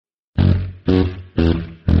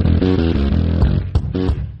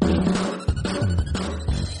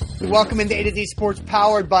Welcome into A to Z Sports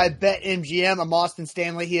powered by BetMGM. I'm Austin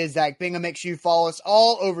Stanley. He is Zach Bingham. Make sure you follow us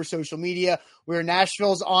all over social media. We're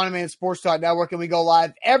Nashville's on-demand sports talk network, and we go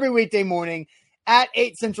live every weekday morning at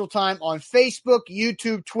 8 Central Time on Facebook,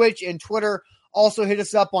 YouTube, Twitch, and Twitter. Also hit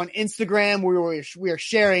us up on Instagram. We are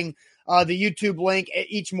sharing the YouTube link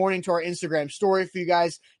each morning to our Instagram story for you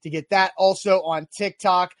guys to get that. Also on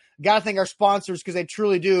TikTok. Got to thank our sponsors because they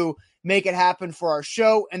truly do make it happen for our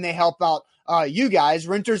show, and they help out you guys.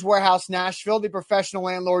 Renters Warehouse Nashville, the professional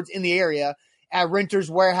landlords in the area at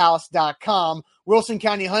renterswarehouse.com. Wilson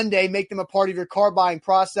County Hyundai, make them a part of your car buying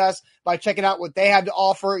process by checking out what they have to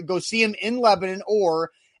offer. Go see them in Lebanon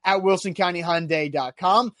or at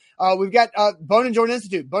wilsoncountyhyundai.com. We've got Bone and Joint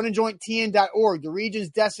Institute, boneandjointtn.org, the region's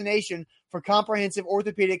destination for comprehensive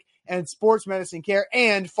orthopedic and sports medicine care,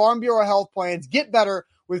 and Farm Bureau Health Plans. Get better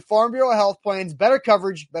with Farm Bureau Health Plans, better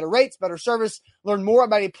coverage, better rates, better service. Learn more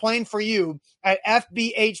about a plan for you at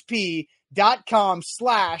fbhp.com/ATOZ.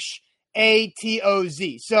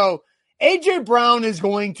 So A.J. Brown is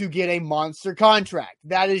going to get a monster contract.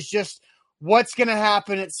 That is just what's going to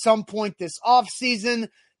happen at some point this offseason.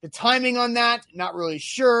 The timing on that, not really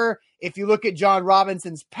sure. If you look at John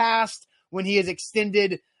Robinson's past, when he has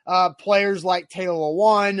extended players like Taylor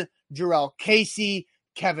Lewan, Jurrell Casey,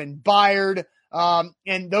 Kevin Byard,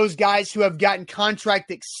 and those guys who have gotten contract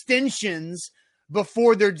extensions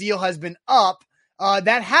before their deal has been up,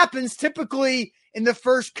 that happens typically in the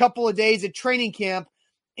first couple of days of training camp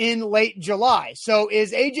in late July. So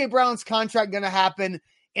is A.J. Brown's contract going to happen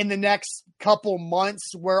in the next couple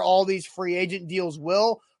months where all these free agent deals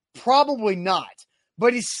will? Probably not.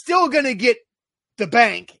 But he's still going to get the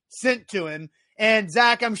bank sent to him. And,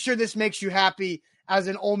 Zach, I'm sure this makes you happy as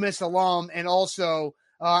an Ole Miss alum and also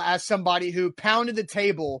as somebody who pounded the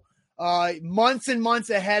table months and months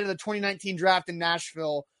ahead of the 2019 draft in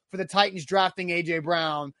Nashville for the Titans drafting A.J.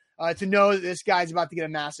 Brown to know that this guy's about to get a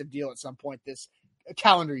massive deal at some point this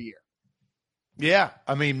calendar year. Yeah,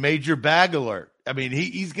 I mean, major bag alert. I mean,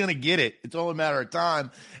 he's going to get it. It's only a matter of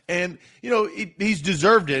time. And, he's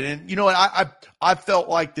deserved it. And, I felt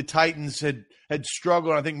like the Titans had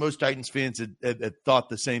struggled. I think most Titans fans had thought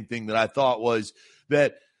the same thing that I thought, was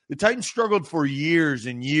that the Titans struggled for years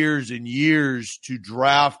and years and years to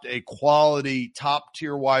draft a quality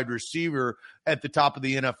top-tier wide receiver at the top of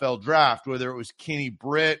the NFL draft, whether it was Kenny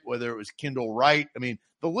Britt, whether it was Kendall Wright. I mean,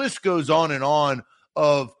 the list goes on and on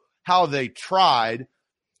of how they tried.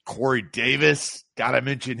 Corey Davis, got to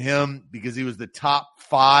mention him because he was the top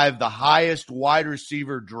 5, the highest wide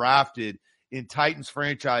receiver drafted in Titans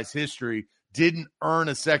franchise history, didn't earn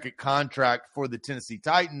a second contract for the Tennessee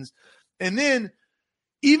Titans. And then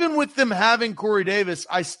even with them having Corey Davis,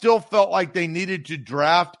 I still felt like they needed to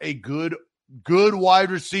draft a good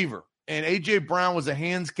wide receiver. And A.J. Brown was a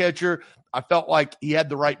hands catcher. I felt like he had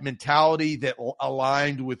the right mentality that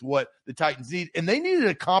aligned with what the Titans need. And they needed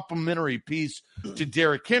a complementary piece to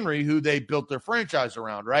Derrick Henry, who they built their franchise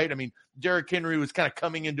around, right? I mean, Derrick Henry was kind of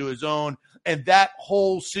coming into his own. And that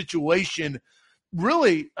whole situation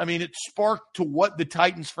really, I mean, it sparked to what the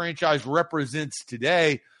Titans franchise represents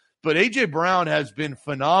today. But A.J. Brown has been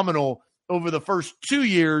phenomenal over the first 2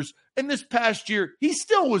 years. And this past year, he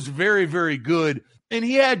still was very, very good. And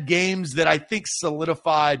he had games that I think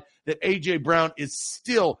solidified that A.J. Brown is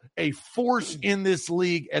still a force in this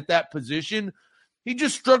league at that position. He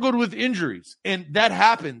just struggled with injuries, and that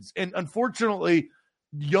happens. And unfortunately,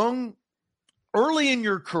 early in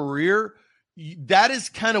your career, that is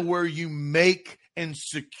kind of where you make and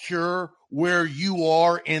secure where you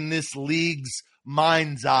are in this league's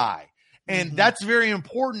mind's eye. And that's very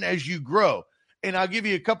important as you grow. And I'll give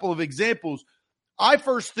you a couple of examples. I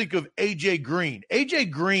first think of A.J. Green. A.J.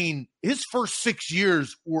 Green, his first 6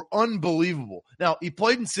 years were unbelievable. Now, he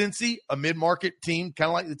played in Cincy, a mid-market team, kind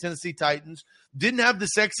of like the Tennessee Titans. Didn't have the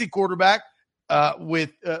sexy quarterback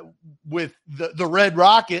with the Red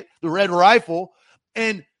Rocket, the Red Rifle.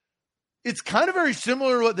 And it's kind of very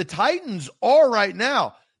similar to what the Titans are right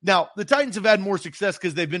now. Now, the Titans have had more success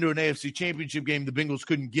because they've been to an AFC championship game. The Bengals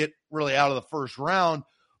couldn't get really out of the first round.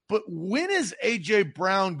 But when is A.J.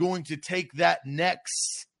 Brown going to take that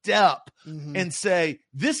next step and say,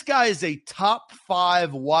 this guy is a top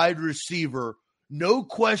 5 wide receiver, no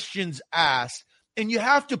questions asked, and you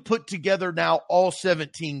have to put together now all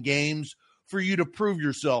 17 games for you to prove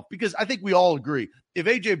yourself? Because I think we all agree, if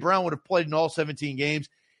A.J. Brown would have played in all 17 games,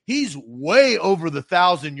 he's way over the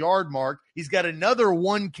 1,000-yard mark. He's got another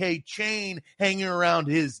 1K chain hanging around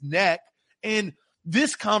his neck. And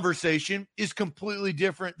this conversation is completely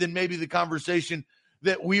different than maybe the conversation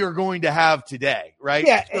that we are going to have today, right?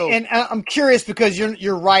 Yeah, so, and I'm curious because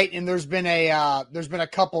you're right, and there's been a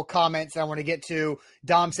couple comments I want to get to.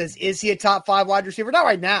 Dom says, "Is he a top 5 wide receiver?" Not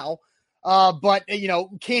right now, but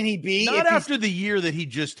can he be? Not after the year that he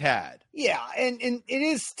just had. Yeah, and it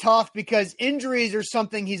is tough because injuries are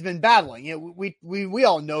something he's been battling. We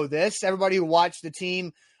all know this. Everybody who watched the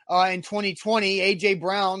team in 2020, AJ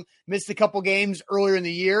Brown missed a couple games earlier in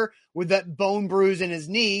the year with that bone bruise in his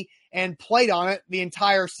knee and played on it the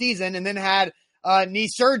entire season, and then had knee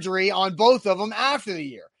surgery on both of them after the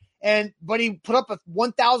year. But he put up a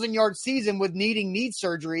 1,000-yard season with needing knee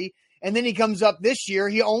surgery, and then he comes up this year.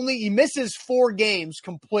 He misses 4 games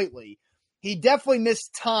completely. He definitely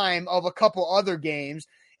missed time of a couple other games,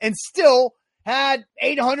 and still had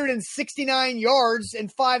 869 yards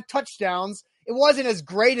and 5 touchdowns. It wasn't as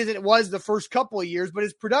great as it was the first couple of years, but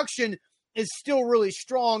his production is still really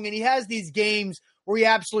strong, and he has these games where he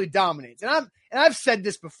absolutely dominates. And I've said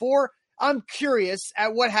this before. I'm curious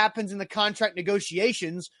at what happens in the contract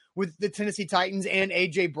negotiations with the Tennessee Titans and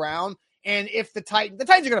A.J. Brown, and if the Titans are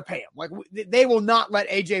going to pay him. Like, they will not let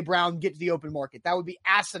A.J. Brown get to the open market. That would be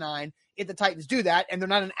asinine if the Titans do that, and they're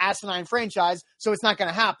not an asinine franchise, so it's not going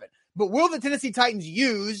to happen. But will the Tennessee Titans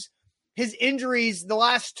use his injuries the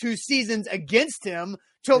last 2 seasons against him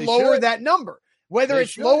to lower that number? Whether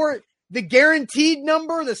it's lower the guaranteed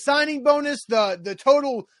number, the signing bonus, the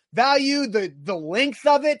total value, the length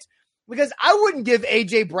of it. Because I wouldn't give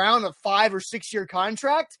A.J. Brown a 5 or 6 year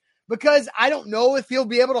contract because I don't know if he'll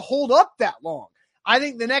be able to hold up that long. I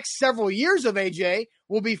think the next several years of A.J.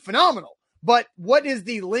 will be phenomenal. But what is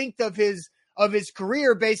the length of his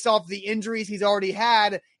career based off the injuries he's already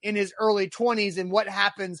had in his early 20s and what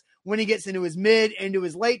happens when he gets into his mid, into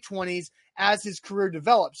his late 20s as his career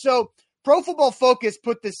develops? So Pro Football Focus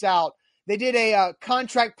put this out. They did a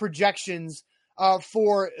contract projections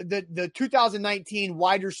for the 2019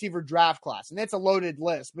 wide receiver draft class. And that's a loaded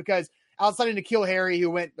list because outside of N'Keal Harry, who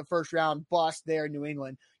went the first round bust there in New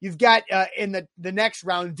England, you've got in the next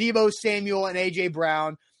round, Deebo Samuel and A.J.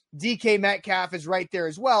 Brown. DK Metcalf is right there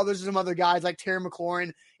as well. There's some other guys like Terry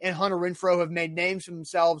McLaurin and Hunter Renfrow have made names for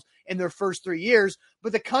themselves in their first 3 years.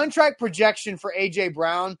 But the contract projection for A.J.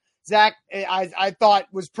 Brown, Zach, I thought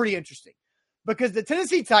was pretty interesting because the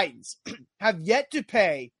Tennessee Titans have yet to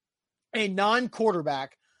pay a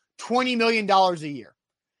non-quarterback $20 million a year.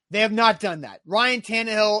 They have not done that. Ryan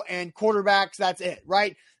Tannehill and quarterbacks, that's it,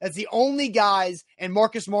 right? That's the only guys, and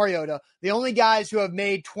Marcus Mariota, the only guys who have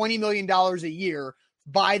made $20 million a year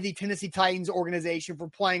by the Tennessee Titans organization for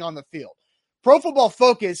playing on the field. Pro Football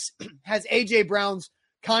Focus has A.J. Brown's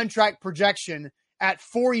contract projection at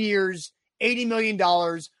 4 years, $80 million,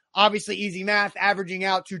 obviously easy math, averaging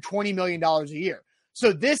out to $20 million a year.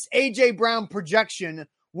 So this A.J. Brown projection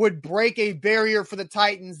would break a barrier for the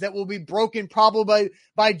Titans that will be broken probably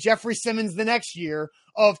by Jeffrey Simmons the next year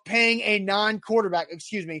of paying a non-quarterback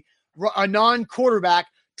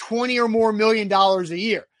 20 or more million dollars a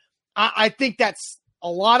year. I think that's a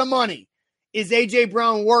lot of money. Is A.J.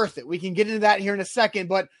 Brown worth it? We can get into that here in a second,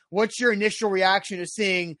 but what's your initial reaction to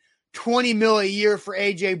seeing $20 million a year for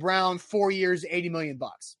A.J. Brown, 4 years, $80 million?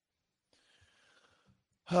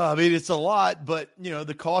 I mean, it's a lot, but,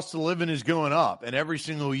 the cost of living is going up. And every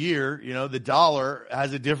single year, the dollar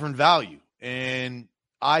has a different value. And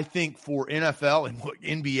I think for NFL and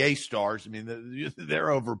NBA stars, I mean,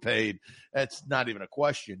 they're overpaid. That's not even a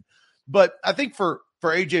question. But I think for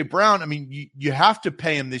A.J. Brown, I mean, you have to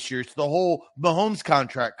pay him this year. It's the whole Mahomes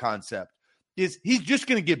contract concept. He's just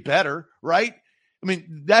going to get better, right? I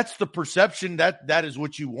mean, that's the perception. That is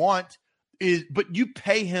what you want. But you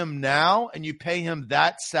pay him now and you pay him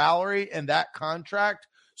that salary and that contract.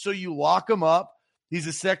 So you lock him up. He's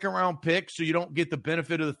a second-round pick, so you don't get the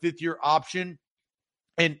benefit of the fifth-year option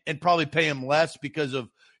and probably pay him less because of,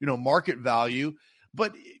 market value.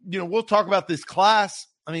 But, we'll talk about this class.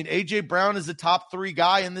 I mean, A.J. Brown is the top 3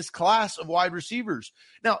 guy in this class of wide receivers.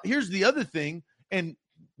 Now, here's the other thing, and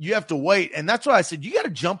you have to wait. And that's why I said you got to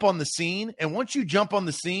jump on the scene. And once you jump on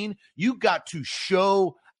the scene, you got to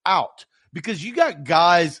show out. Because you got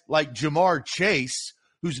guys like Jamar Chase,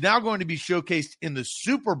 who's now going to be showcased in the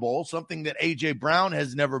Super Bowl, something that A.J. Brown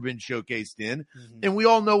has never been showcased in. Mm-hmm. And we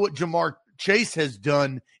all know what Jamar Chase has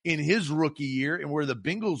done in his rookie year and where the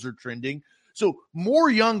Bengals are trending. So more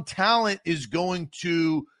young talent is going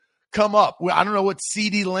to come up. I don't know what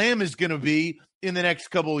CeeDee Lamb is going to be in the next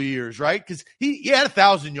couple of years, right? Because he had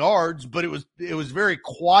 1,000 yards, but it was very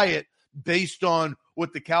quiet based on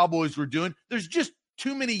what the Cowboys were doing. There's just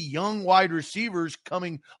too many young wide receivers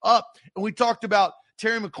coming up. And we talked about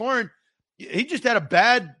Terry McLaurin. He just had a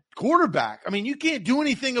bad quarterback. I mean, you can't do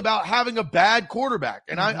anything about having a bad quarterback.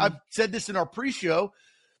 And I've said this in our pre-show.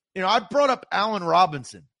 I brought up Allen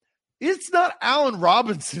Robinson. It's not Allen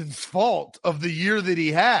Robinson's fault of the year that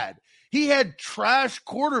he had. He had trash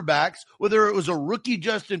quarterbacks, whether it was a rookie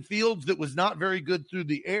Justin Fields that was not very good through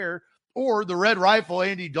the air or the Red Rifle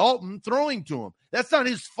Andy Dalton throwing to him. That's not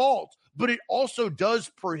his fault, but it also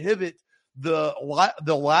does prohibit the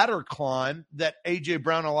ladder climb that A.J.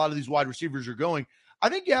 Brown and a lot of these wide receivers are going. I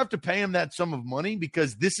think you have to pay him that sum of money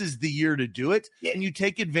because this is the year to do it, and you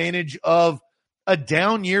take advantage of a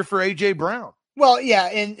down year for A.J. Brown. Well, yeah,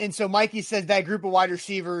 and so Mikey says that group of wide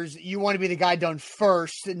receivers, you want to be the guy done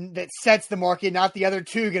first, and that sets the market, not the other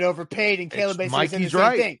two get overpaid, and Caleb basically said the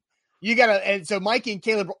same thing. You got to, and so Mikey and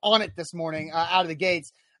Caleb were on it this morning out of the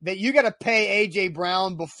gates, that you got to pay A.J.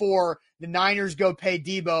 Brown before the Niners go pay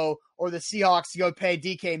Debo or the Seahawks go pay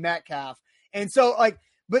DK Metcalf. And so,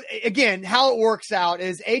 but again, how it works out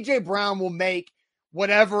is A.J. Brown will make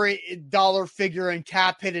whatever dollar figure and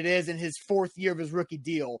cap hit it is in his fourth year of his rookie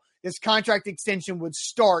deal. This contract extension would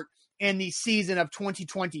start in the season of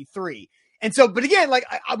 2023. And so, but again,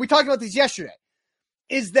 we talked about this yesterday,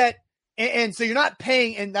 is that, and so you're not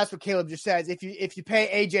paying, and that's what Caleb just says, if you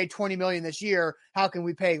pay AJ $20 million this year, how can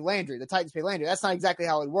we pay Landry? The Titans pay Landry. That's not exactly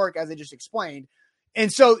how it would work, as I just explained.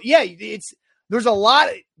 And so, yeah, there's a lot,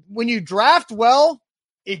 when you draft well,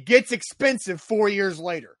 it gets expensive 4 years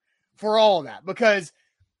later for all of that, because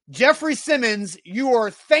Jeffrey Simmons, you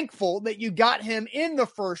are thankful that you got him in the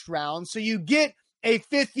first round. So you get a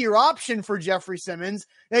fifth-year option for Jeffrey Simmons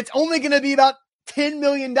that's only going to be about $10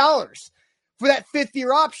 million for that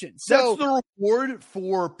fifth-year option. So that's the reward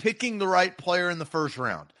for picking the right player in the first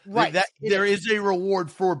round. Right. There is a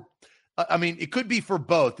reward for, it could be for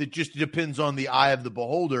both. It just depends on the eye of the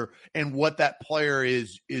beholder and what that player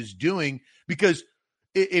is doing. Because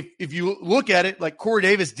if you look at it, like Corey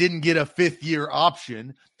Davis didn't get a fifth-year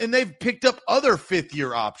option, and they've picked up other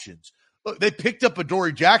fifth-year options. Look, they picked up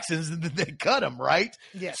Adoree Jackson's and then they cut him, right?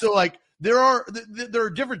 Yes. So, there are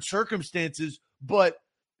different circumstances, but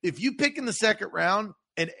if you pick in the second round,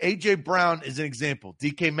 and A.J. Brown is an example,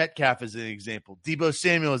 DK Metcalf is an example, Deebo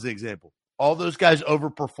Samuel is an example, all those guys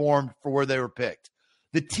overperformed for where they were picked.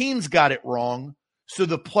 The teams got it wrong, so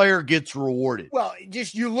the player gets rewarded. Well,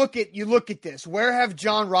 just you look at this. Where have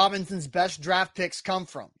John Robinson's best draft picks come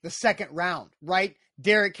from? The second round, right?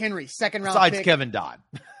 Derrick Henry, second round Besides pick. Kevin Dodd.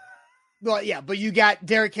 Well, yeah, but you got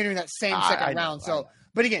Derrick Henry in that same second round.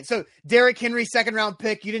 But again, so Derrick Henry, second round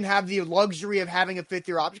pick, you didn't have the luxury of having a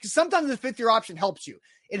fifth-year option, because sometimes the fifth-year option helps you.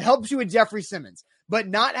 It helps you with Jeffrey Simmons, but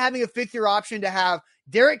not having a fifth-year option to have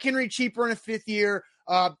Derrick Henry cheaper in a fifth year,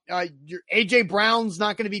 your A.J. Brown's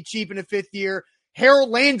not going to be cheap in a fifth year. Harold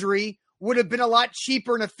Landry would have been a lot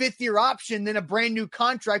cheaper in a fifth-year option than a brand new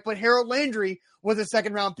contract, but Harold Landry was a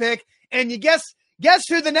second-round pick. And you guess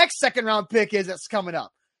who the next second-round pick is that's coming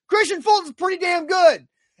up? Christian Fulton's pretty damn good,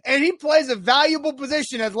 and he plays a valuable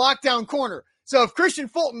position as lockdown corner. So if Christian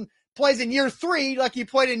Fulton plays in year 3 like he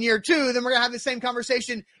played in year 2, then we're going to have the same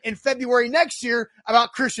conversation in February next year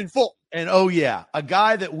about Christian Fulton. And, oh, yeah, a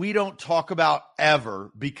guy that we don't talk about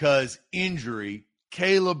ever because injury,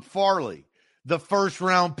 Caleb Farley. The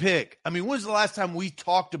first-round pick. When was the last time we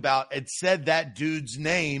talked about and said that dude's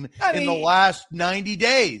name in the last 90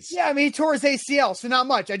 days? Yeah, he tore his ACL, so not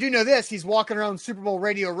much. I do know this. He's walking around Super Bowl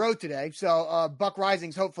Radio Row today, so Buck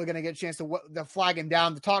Rising's hopefully going to get a chance to flag him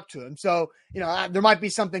down to talk to him. So, there might be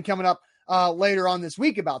something coming up later on this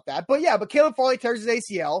week about that. But, yeah, Caleb Farley tears his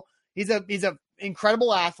ACL. He's a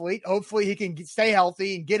incredible athlete. Hopefully he can stay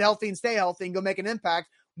healthy and get healthy and stay healthy and go make an impact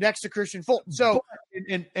next to Christian Fulton. So,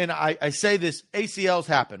 and I say this, ACLs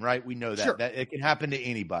happen, right? We know that. Sure. That it can happen to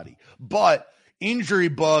anybody. But injury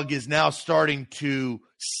bug is now starting to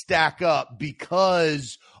stack up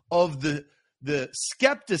because of the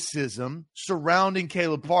skepticism surrounding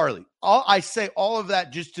Caleb Farley. I say all of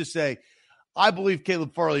that just to say, I believe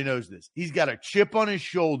Caleb Farley knows this. He's got a chip on his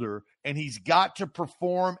shoulder, and he's got to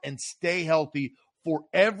perform and stay healthy for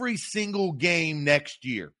every single game next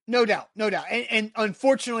year. No doubt. And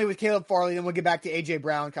unfortunately with Caleb Farley, then we'll get back to A.J.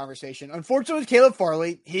 Brown conversation. Unfortunately with Caleb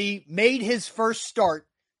Farley, he made his first start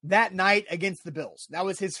that night against the Bills. That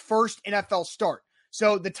was his first NFL start.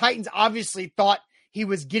 So the Titans obviously thought he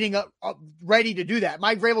was getting up ready to do that.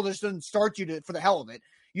 Mike Vrabel just doesn't start you for the hell of it.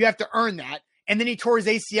 You have to earn that. And then he tore his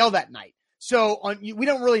ACL that night. So we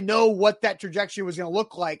don't really know what that trajectory was going to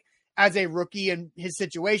look like as a rookie in his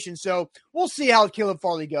situation. So we'll see how Caleb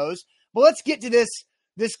Farley goes. But let's get to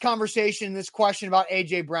this conversation, this question about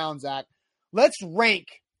A.J. Brown, Zach. Let's rank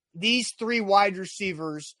these 3 wide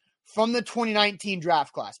receivers from the 2019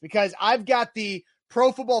 draft class, because I've got the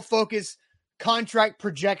Pro Football Focus contract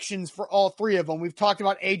projections for all three of them. We've talked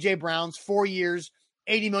about A.J. Brown's 4 years,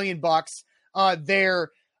 $80 million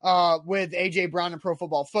there with A.J. Brown and Pro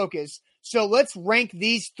Football Focus. So let's rank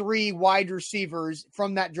these three wide receivers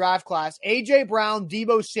from that draft class. A.J. Brown,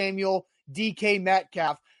 Deebo Samuel, DK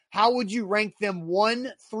Metcalf. How would you rank them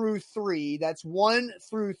 1 through 3? That's 1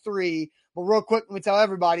 through 3. But real quick, let me tell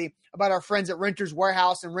everybody about our friends at Renters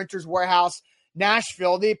Warehouse and Renters Warehouse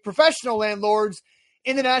Nashville. The professional landlords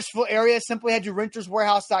in the Nashville area, simply head to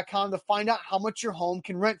renterswarehouse.com to find out how much your home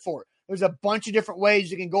can rent for. There's a bunch of different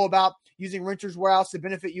ways you can go about using Renters Warehouse to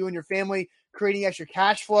benefit you and your family, creating extra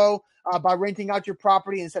cash flow by renting out your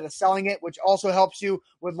property instead of selling it, which also helps you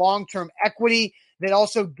with long-term equity. That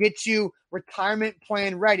also gets you retirement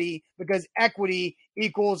plan ready, because equity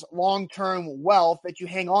equals long-term wealth that you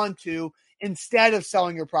hang on to instead of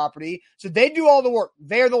selling your property. So they do all the work.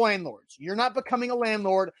 They're the landlords. You're not becoming a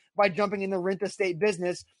landlord by jumping in the rent estate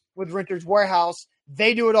business with Renters Warehouse.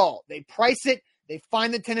 They do it all. They price it. They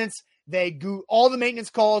find the tenants. They do all the maintenance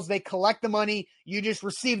calls. They collect the money. You just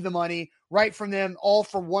receive the money right from them, all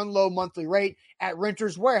for one low monthly rate at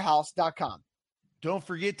renterswarehouse.com. Don't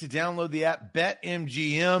forget to download the app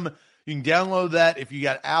BetMGM. You can download that if you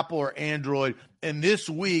got Apple or Android. And this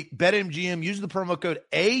week, BetMGM, use the promo code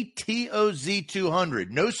ATOZ200.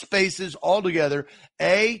 No spaces, all together.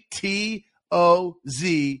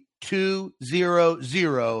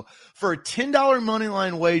 ATOZ200 for a $10 money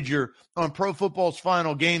line wager on Pro Football's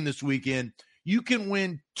final game this weekend. You can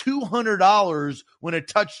win $200 when a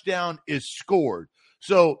touchdown is scored.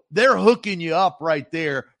 So they're hooking you up right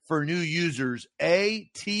there for new users.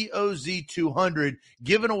 ATOZ200,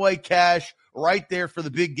 giving away cash right there for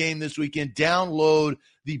the big game this weekend. Download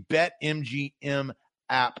the BetMGM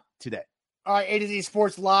app today. All right, A to Z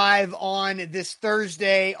Sports Live on this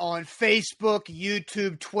Thursday on Facebook,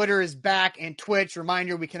 YouTube, Twitter is back, and Twitch.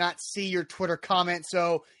 Reminder, we cannot see your Twitter comments.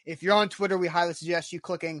 So if you're on Twitter, we highly suggest you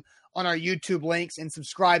clicking on our YouTube links and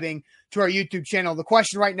subscribing to our YouTube channel. The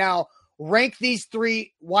question right now, rank these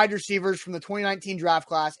three wide receivers from the 2019 draft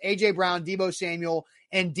class: A.J. Brown, Deebo Samuel,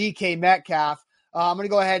 and DK Metcalf. I'm going to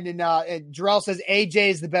go ahead and Jarrell says A.J.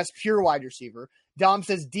 is the best pure wide receiver. Dom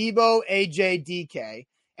says Deebo, A.J., DK.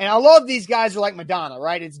 And I love these guys are like Madonna,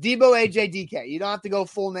 right? It's Deebo, A.J., DK. You don't have to go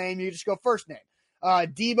full name. You just go first name.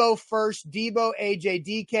 Deebo first, Deebo, A.J.,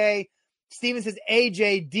 DK. Steven says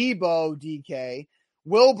A.J., Deebo, DK.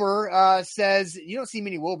 Wilbur says, you don't see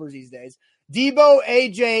many Wilburs these days. Deebo,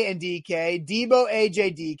 AJ, and DK. Deebo,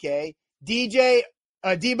 AJ, DK. Deebo,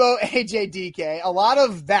 AJ, DK. A lot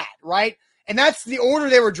of that, right? And that's the order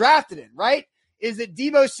they were drafted in, right? Is that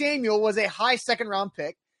Deebo Samuel was a high second-round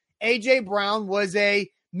pick. AJ Brown was a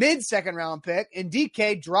mid-second-round pick. And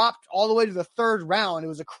DK dropped all the way to the third round. It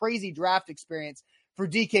was a crazy draft experience for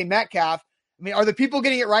DK Metcalf. I mean, are the people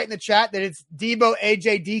getting it right in the chat that it's Deebo,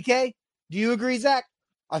 AJ, DK? Do you agree, Zach?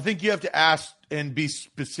 I think you have to ask and be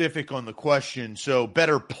specific on the question. So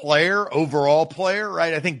better player, overall player,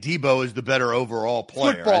 right? I think Deebo is the better overall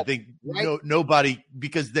player. Football, I think right? Nobody,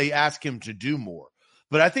 because they ask him to do more.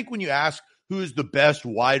 But I think when you ask who is the best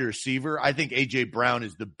wide receiver, I think A.J. Brown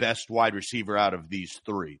is the best wide receiver out of these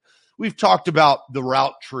three. We've talked about the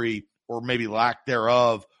route tree, or maybe lack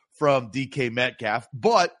thereof, from DK Metcalf.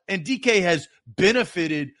 And DK has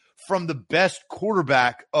benefited from the best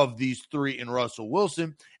quarterback of these three in Russell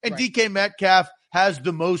Wilson. And right. DK Metcalf has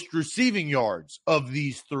the most receiving yards of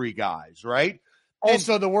these three guys, right?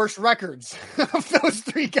 Also the worst records of those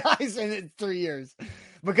three guys in 3 years,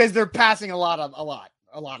 because they're passing a lot,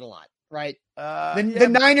 right? The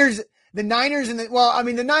Niners,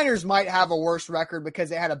 the Niners might have a worse record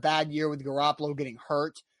because they had a bad year with Garoppolo getting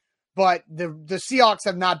hurt, but the Seahawks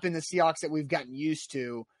have not been the Seahawks that we've gotten used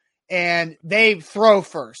to. And they throw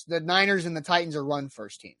first. The Niners and the Titans are run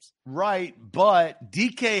first teams. Right, but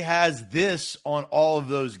DK has this on all of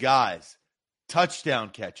those guys.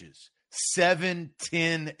 Touchdown catches, 7,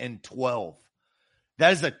 10, and 12.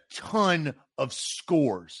 That is a ton of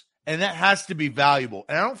scores, and that has to be valuable.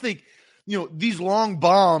 And I don't think, these long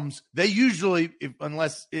bombs, they usually,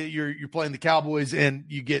 unless you're playing the Cowboys and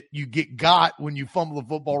you get got when you fumble the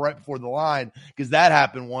football right before the line, because that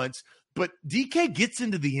happened once. But DK gets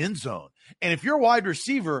into the end zone. And if you're a wide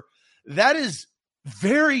receiver, that is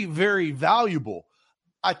very, very valuable.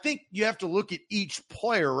 I think you have to look at each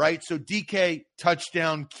player, right? So DK,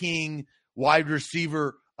 touchdown king, wide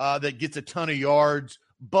receiver that gets a ton of yards,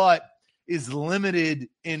 but is limited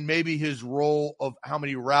in maybe his role of how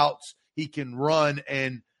many routes he can run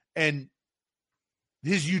and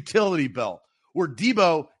his utility belt. Where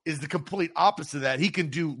Deebo is the complete opposite of that. He can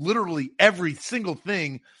do literally every single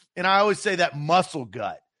thing. And I always say that muscle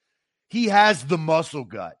gut. He has the muscle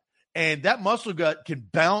gut. And that muscle gut can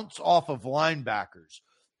bounce off of linebackers.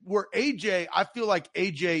 Where AJ, I feel like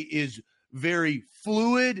AJ is very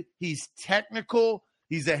fluid. He's technical.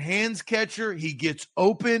 He's a hands catcher. He gets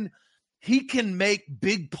open. He can make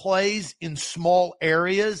big plays in small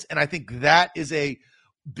areas. And I think that is a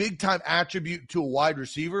big-time attribute to a wide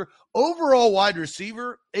receiver. Overall wide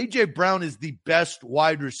receiver, A.J. Brown is the best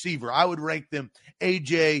wide receiver. I would rank them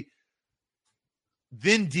A.J.,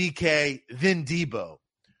 then DK, then Debo.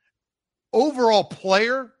 Overall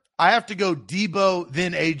player, I have to go Debo,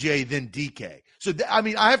 then A.J., then DK. So,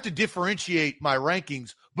 I have to differentiate my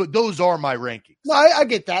rankings, but those are my rankings. No, I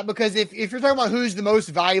get that, because if you're talking about who's the most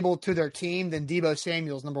valuable to their team, then Debo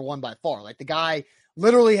Samuel's number one by far. Like, the guy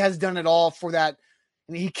literally has done it all for that.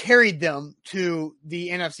 I mean, he carried them to the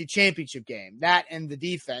NFC Championship game, that and the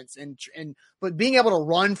defense, but being able to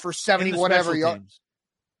run for 70 whatever yards.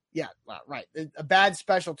 Yeah, right. A bad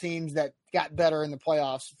special teams that got better in the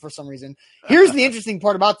playoffs for some reason. Here's the interesting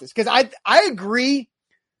part about this, because I agree.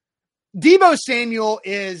 Debo Samuel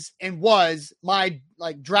is and was my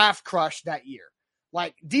draft crush that year.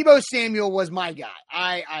 Like, Debo Samuel was my guy.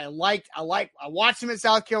 I watched him at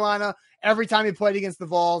South Carolina every time he played against the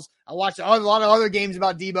Vols. I watched a lot of other games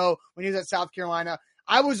about Debo when he was at South Carolina.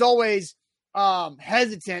 I was always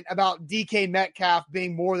hesitant about DK Metcalf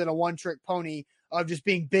being more than a one-trick pony of just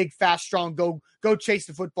being big, fast, strong, go chase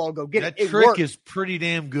the football, go get it. That trick is pretty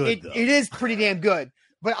damn good, though. It is pretty damn good.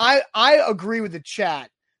 But I agree with the chat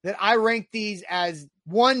that I rank these as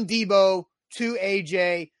 1 Debo, 2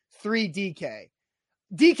 AJ, 3 DK.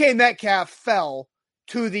 DK Metcalf fell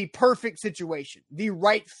to the perfect situation, the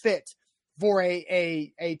right fit for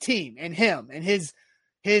a team and him and his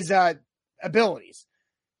abilities.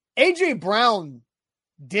 AJ Brown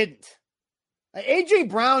didn't. AJ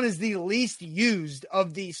Brown is the least used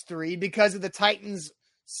of these three because of the Titans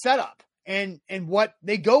setup and what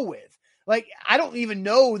they go with. Like, I don't even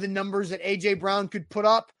know the numbers that AJ Brown could put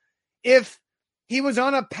up if he was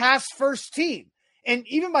on a pass first team. And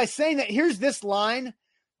even by saying that, here's this line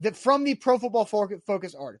that from the Pro Football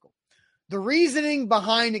Focus article. The reasoning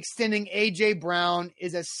behind extending A.J. Brown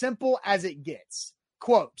is as simple as it gets.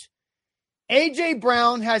 Quote, A.J.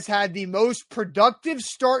 Brown has had the most productive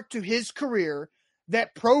start to his career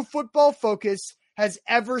that Pro Football Focus has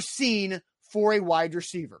ever seen for a wide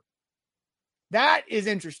receiver. That is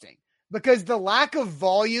interesting, because the lack of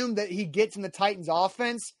volume that he gets in the Titans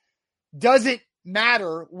offense doesn't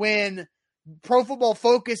matter when Pro Football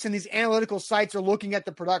Focus and these analytical sites are looking at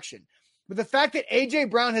the production. But the fact that A.J.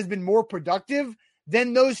 Brown has been more productive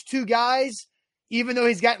than those two guys, even though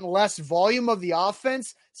he's gotten less volume of the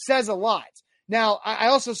offense, says a lot. Now, I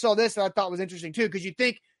also saw this that I thought was interesting too, because you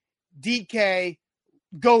think DK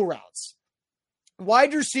go routes.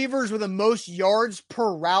 Wide receivers with the most yards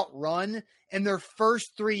per route run in their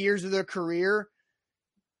first 3 years of their career,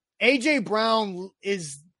 A.J. Brown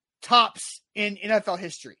is tops in NFL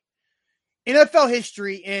history. NFL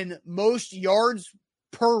history in most yards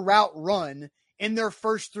per route run in their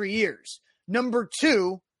first 3 years. Number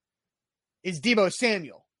 2 is Debo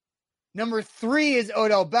Samuel. Number 3 is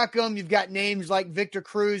Odell Beckham. You've got names like Victor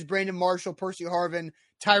Cruz, Brandon Marshall, Percy Harvin,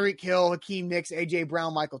 Tyreek Hill, Hakeem Nicks, A.J.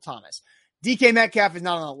 Brown, Michael Thomas. DK Metcalf is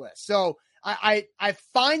not on the list. So I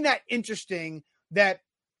find that interesting that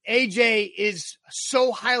A.J. is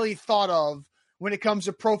so highly thought of when it comes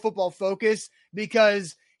to Pro Football Focus,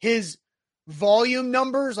 because his volume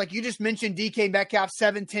numbers, like you just mentioned, DK Metcalf,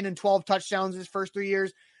 7, 10, and 12 touchdowns his first 3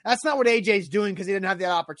 years. That's not what AJ's doing because he didn't have that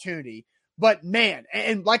opportunity. But man,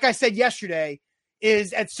 and like I said yesterday,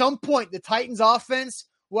 is at some point the Titans offense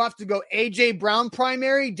will have to go AJ Brown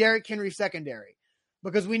primary, Derrick Henry secondary,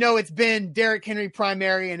 because we know it's been Derrick Henry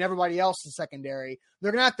primary and everybody else is secondary.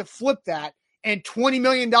 They're going to have to flip that, and $20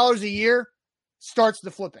 million a year starts the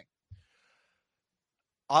flipping.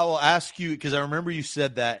 I will ask you, because I remember you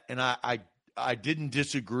said that, and I didn't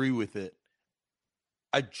disagree with it.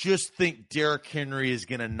 I just think Derrick Henry is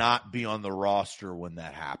going to not be on the roster when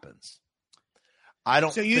that happens. I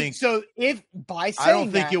don't think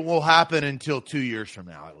it will happen until 2 years from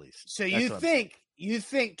now, at least. So you think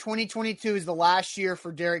 2022 is the last year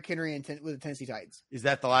for Derrick Henry with the Tennessee Titans? Is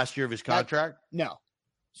that the last year of his contract? No.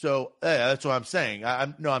 So that's what I'm saying.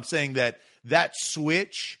 I'm saying that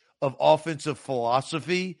switch of offensive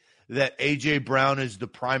philosophy, that A.J. Brown is the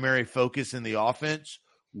primary focus in the offense,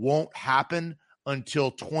 won't happen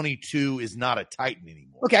until 22 is not a Titan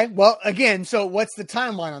anymore. Okay, well, again, so what's the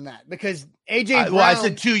timeline on that? Because A.J. Brown... I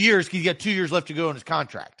said 2 years because he's got 2 years left to go in his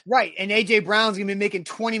contract. Right, and A.J. Brown's going to be making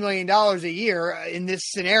 $20 million a year in this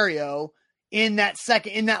scenario in that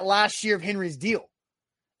last year of Henry's deal.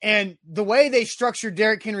 And the way they structured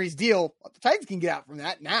Derrick Henry's deal, the Titans can get out from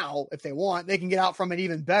that now if they want. They can get out from it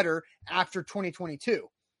even better after 2022.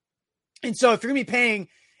 And so if you're going to be paying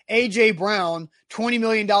A.J. Brown $20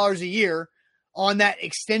 million a year on that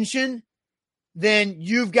extension, then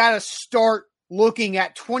you've got to start looking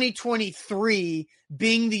at 2023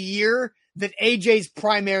 being the year that AJ's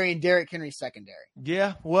primary and Derrick Henry's secondary.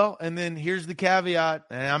 Yeah, well, and then here's the caveat,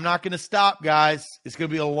 and I'm not going to stop, guys. It's going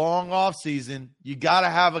to be a long offseason. You got to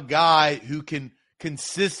have a guy who can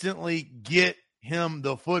consistently get him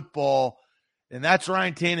the football, and that's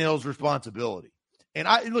Ryan Tannehill's responsibility. And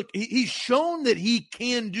he's shown that he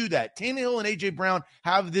can do that. Tannehill and A.J. Brown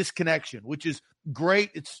have this connection, which is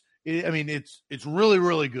great. It's really,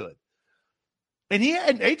 really good. And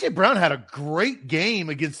A.J. Brown had a great game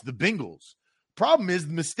against the Bengals. Problem is,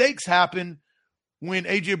 the mistakes happen when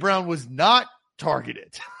A.J. Brown was not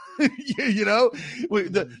targeted. The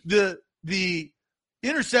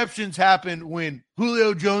interceptions happened when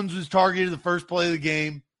Julio Jones was targeted the first play of the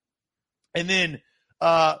game. And then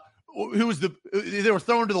they were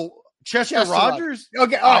thrown to the Chester Rogers.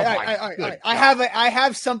 Okay, all right. I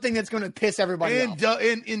have something that's going to piss everybody off.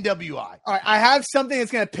 In NWI. All right, I have something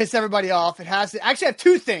that's going to piss everybody off. I have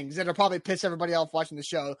two things that'll probably piss everybody off watching the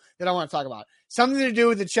show that I want to talk about. Something to do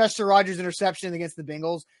with the Chester Rogers interception against the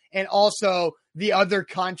Bengals, and also the other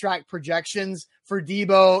contract projections for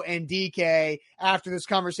Debo and DK after this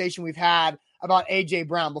conversation we've had about A.J.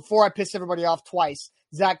 Brown. Before I piss everybody off twice,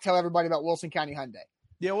 Zach, tell everybody about Wilson County Hyundai.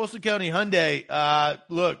 Yeah, Wilson County Hyundai,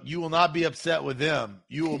 look, you will not be upset with them.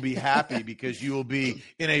 You will be happy because you will be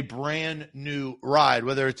in a brand new ride,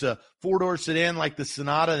 whether it's a four-door sedan like the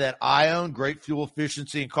Sonata that I own, great fuel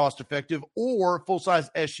efficiency and cost-effective, or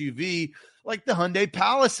full-size SUV like the Hyundai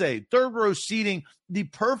Palisade. Third-row seating, the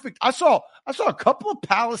perfect – I saw a couple of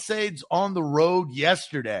Palisades on the road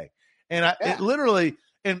yesterday, and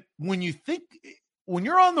and when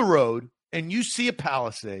you're on the road and you see a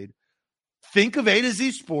Palisade, think of A to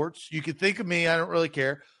Z Sports. You could think of me. I don't really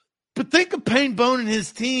care. But think of Payne Bone and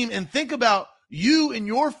his team, and think about you and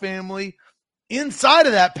your family inside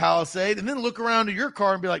of that Palisade, and then look around to your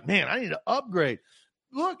car and be like, man, I need to upgrade.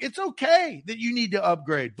 Look, it's okay that you need to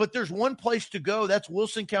upgrade, but there's one place to go. That's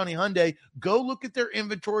Wilson County Hyundai. Go look at their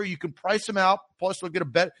inventory. You can price them out. Plus, you'll get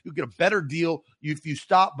a better deal if you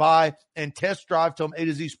stop by and test drive. Tell them A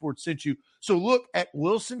to Z Sports sent you. So look at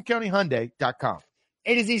WilsonCountyHyundai.com.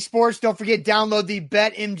 A to Z Sports. Don't forget, download the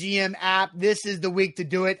BetMGM app. This is the week to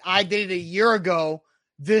do it. I did it a year ago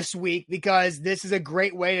this week because this is a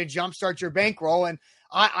great way to jumpstart your bankroll. And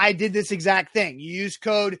I did this exact thing. You use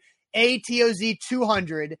code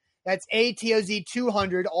ATOZ200. That's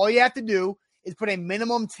ATOZ200. All you have to do is put a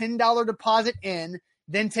minimum $10 deposit in,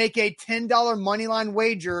 then take a $10 money line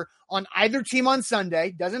wager on either team on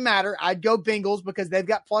Sunday. Doesn't matter. I'd go Bengals because they've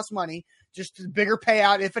got plus money. Just a bigger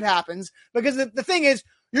payout if it happens. Because the thing is,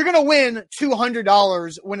 you're going to win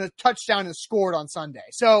 $200 when a touchdown is scored on Sunday.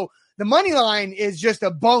 So the money line is just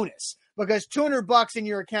a bonus because $200 in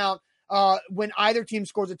your account when either team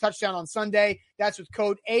scores a touchdown on Sunday. That's with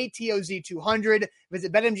code ATOZ200.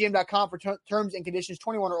 Visit BetMGM.com for terms and conditions.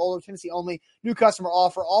 21 or older, Tennessee only. New customer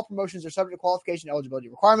offer. All promotions are subject to qualification and eligibility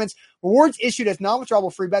requirements. Rewards issued as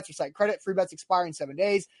non-withdrawable free bets or site credit. Free bets expire in 7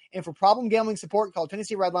 days. And for problem gambling support, call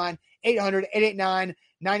Tennessee Redline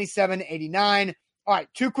 800-889-9789. All right,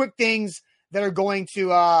 two quick things that are going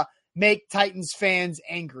to make Titans fans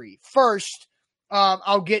angry. First,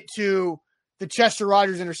 I'll get to the Chester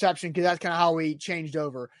Rogers interception because that's kind of how we changed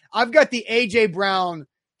over. I've got the A.J. Brown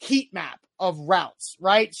heat map of routes,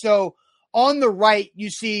 right? So on the right,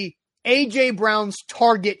 you see A.J. Brown's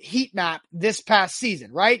target heat map this past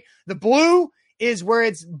season, right? The blue is where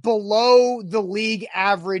it's below the league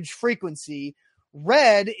average frequency.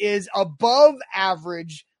 Red is above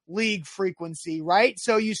average league frequency, right?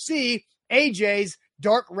 So you see AJ's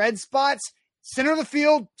dark red spots, center of the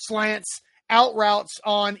field, slants, out routes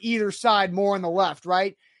on either side, more on the left,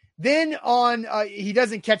 right? Then on, he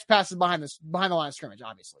doesn't catch passes behind the line of scrimmage,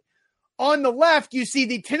 obviously. On the left, you see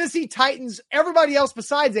the Tennessee Titans, everybody else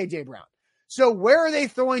besides A.J. Brown. So where are they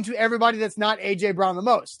throwing to everybody that's not A.J. Brown the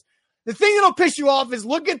most? The thing that'll piss you off is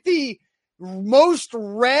look at the most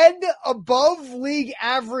red above league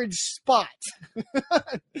average spot.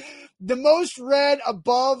 The most red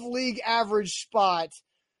above league average spot,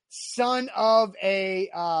 son of a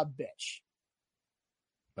bitch.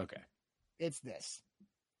 Okay. It's this.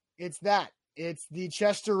 It's that. It's the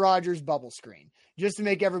Chester Rogers bubble screen, just to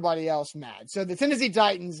make everybody else mad. So the Tennessee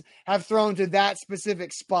Titans have thrown to that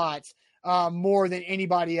specific spot more than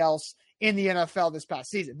anybody else in the NFL this past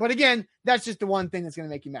season. But again, that's just the one thing that's going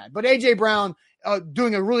to make you mad. But A.J. Brown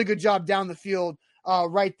doing a really good job down the field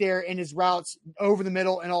right there in his routes over the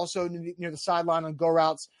middle and also near the sideline on go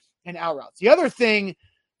routes and out routes. The other thing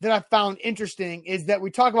that I found interesting is that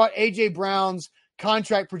we talk about A.J. Brown's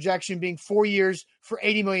contract projection being 4 years for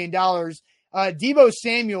 $80 million. Deebo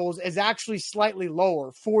Samuel's is actually slightly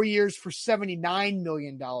lower, 4 years for $79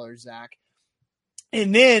 million, Zach.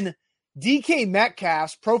 And then DK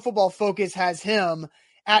Metcalf's Pro Football Focus has him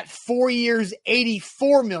at 4 years,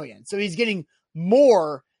 $84 million. So he's getting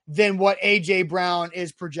more than what A.J. Brown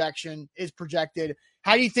is projected.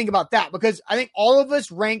 How do you think about that? Because I think all of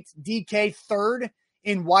us ranked DK third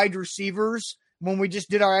in wide receivers when we just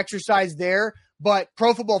did our exercise there, but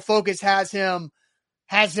Pro Football Focus has him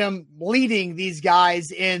leading these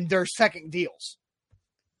guys in their second deals.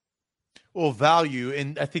 Well, value,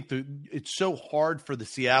 and I think it's so hard for the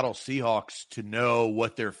Seattle Seahawks to know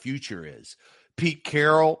what their future is. Pete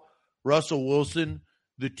Carroll, Russell Wilson,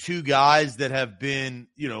 the two guys that have been,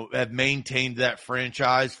 have maintained that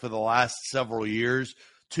franchise for the last several years,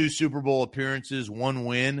 2 Super Bowl appearances, 1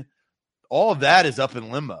 win. All of that is up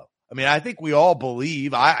in limbo. I mean, I think we all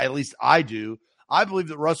believe, at least I do, I believe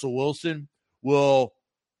that Russell Wilson will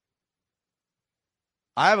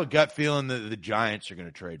 – I have a gut feeling that the Giants are going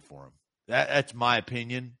to trade for him. That's my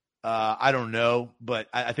opinion. I don't know, but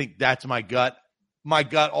I think that's my gut. My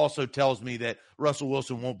gut also tells me that Russell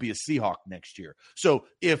Wilson won't be a Seahawk next year. So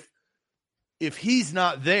if he's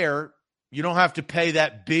not there, you don't have to pay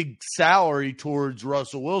that big salary towards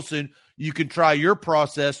Russell Wilson. You can try your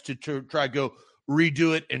process to try to go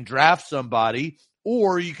redo it and draft somebody,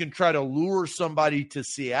 or you can try to lure somebody to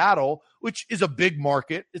Seattle, which is a big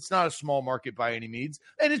market. It's not a small market by any means,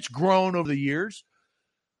 and it's grown over the years.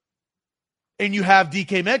 And you have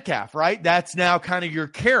DK Metcalf, right? That's now kind of your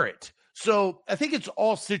carrot. So I think it's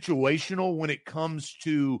all situational when it comes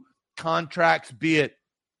to contracts, be it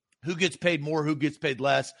who gets paid more, who gets paid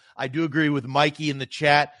less. I do agree with Mikey in the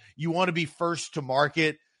chat. You want to be first to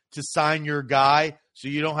market to sign your guy so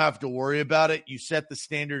you don't have to worry about it. You set the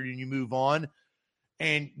standard and you move on.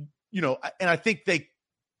 And, and I think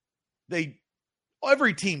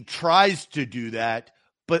every team tries to do that,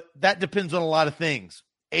 but that depends on a lot of things.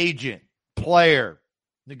 Agent, player,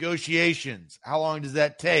 negotiations, how long does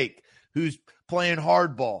that take? Who's playing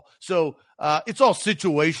hardball? So it's all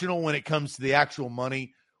situational when it comes to the actual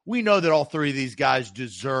money. We know that all three of these guys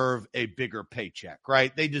deserve a bigger paycheck,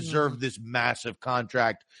 right? They deserve this massive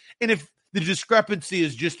contract. And if the discrepancy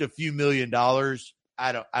is just a few $1 million,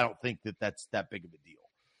 I don't think that's that big of a deal.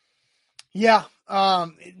 Yeah.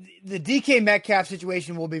 The DK Metcalf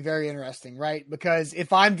situation will be very interesting, right? Because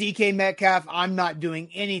if I'm DK Metcalf, I'm not doing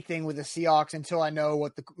anything with the Seahawks until I know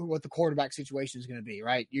what the quarterback situation is going to be,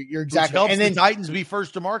 right? You're exactly. Which helps the Titans be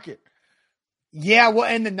first to market. Yeah, well,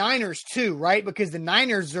 and the Niners too, right? Because the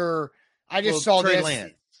Niners are. I just saw Trey this.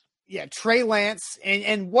 Lance. Yeah, Trey Lance,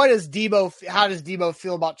 and what does Deebo? How does Deebo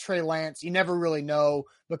feel about Trey Lance? You never really know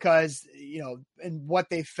because and what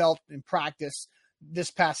they felt in practice this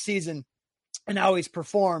past season. And how he's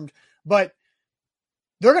performed, but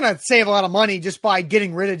they're going to save a lot of money just by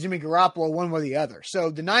getting rid of Jimmy Garoppolo one way or the other.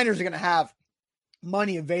 So the Niners are going to have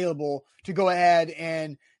money available to go ahead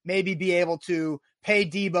and maybe be able to pay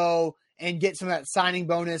Deebo and get some of that signing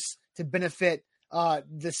bonus to benefit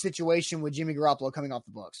the situation with Jimmy Garoppolo coming off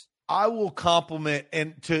the books. I will compliment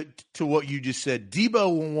and to what you just said.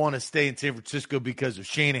 Deebo will want to stay in San Francisco because of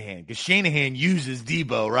Shanahan, because Shanahan uses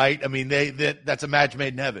Deebo, right? I mean, that's a match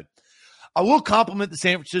made in heaven. I will compliment the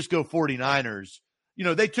San Francisco 49ers.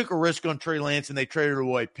 They took a risk on Trey Lance and they traded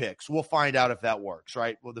away picks. We'll find out if that works,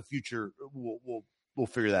 right? Well, the future, we'll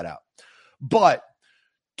figure that out. But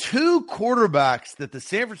 2 quarterbacks that the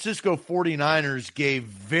San Francisco 49ers gave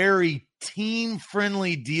very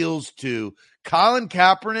team-friendly deals to, Colin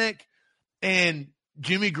Kaepernick and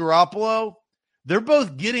Jimmy Garoppolo, they're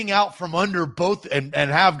both getting out from under both and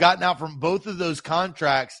have gotten out from both of those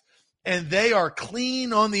contracts. And they are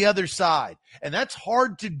clean on the other side. And that's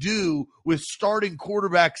hard to do with starting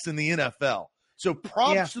quarterbacks in the NFL. So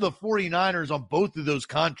props to the 49ers on both of those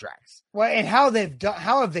contracts. Well, and how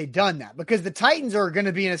have they done that? Because the Titans are going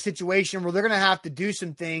to be in a situation where they're going to have to do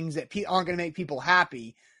some things that aren't going to make people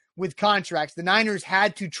happy with contracts. The Niners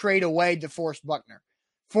had to trade away DeForest Buckner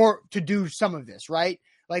to do some of this, right?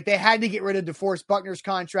 Like they had to get rid of DeForest Buckner's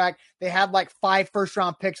contract. They had like 5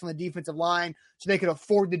 first-round picks on the defensive line, so they could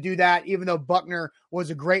afford to do that, even though Buckner was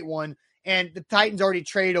a great one. And the Titans already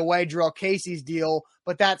traded away Jarrell Casey's deal,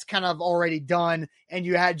 but that's kind of already done, and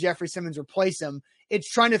you had Jeffrey Simmons replace him. It's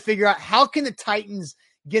trying to figure out how can the Titans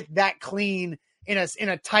get that clean in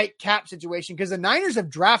a tight cap situation, because the Niners have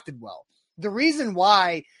drafted well. The reason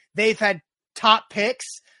why they've had top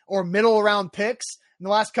picks or middle-round picks in the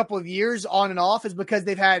last couple of years on and off is because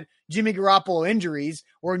they've had Jimmy Garoppolo injuries,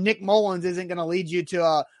 or Nick Mullins isn't going to lead you to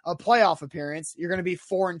a playoff appearance. You're going to be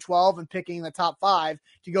 4-12 and picking in the top 5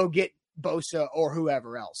 to go get Bosa or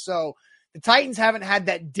whoever else. So the Titans haven't had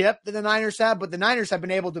that dip that the Niners have, but the Niners have been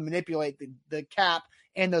able to manipulate the cap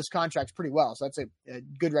and those contracts pretty well. So that's a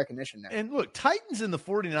good recognition there. And look, Titans and the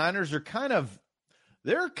 49ers are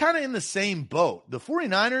they're kind of in the same boat. The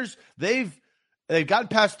 49ers, they've gotten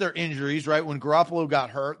past their injuries, right? When Garoppolo got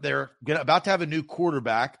hurt, they're about to have a new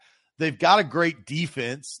quarterback. They've got a great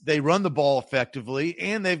defense. They run the ball effectively,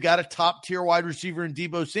 and they've got a top-tier wide receiver in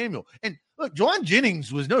Deebo Samuel. And look, Juwan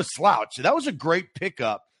Jennings was no slouch. That was a great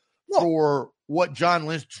pickup for what John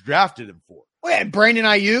Lynch drafted him for. Well, yeah, Brandon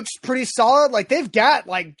Ayuk's pretty solid. Like, they've got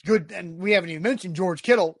good, and we haven't even mentioned George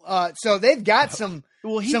Kittle. So they've got some.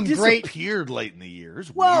 Well, he disappeared late in the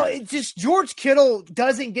years. Well, it's just George Kittle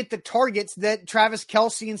doesn't get the targets that Travis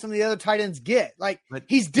Kelce and some of the other tight ends get. Like,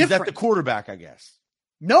 he's different. Is that the quarterback, I guess?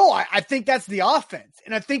 No, I think that's the offense.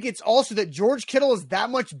 And I think it's also that George Kittle is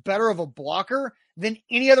that much better of a blocker than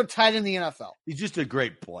any other tight end in the NFL. He's just a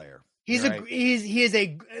great player. He is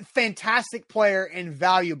a fantastic player and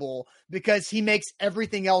valuable because he makes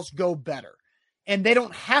everything else go better. And they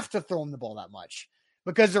don't have to throw him the ball that much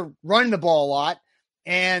because they're running the ball a lot.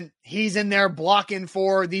 And he's in there blocking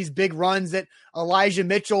for these big runs that Elijah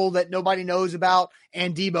Mitchell that nobody knows about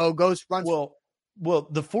and Deebo runs. Well,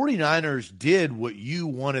 the 49ers did what you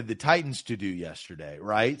wanted the Titans to do yesterday,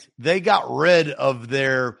 right? They got rid of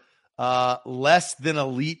their less than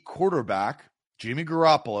elite quarterback, Jimmy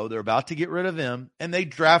Garoppolo. They're about to get rid of him, and they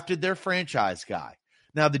drafted their franchise guy.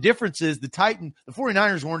 Now, the difference is the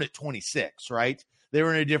 49ers weren't at 26, right? They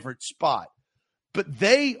were in a different spot. But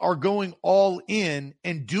they are going all in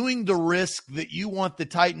and doing the risk that you want the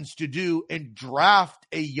Titans to do and draft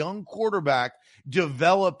a young quarterback,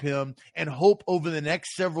 develop him, and hope over the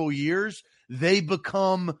next several years they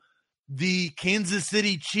become the Kansas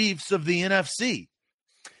City Chiefs of the NFC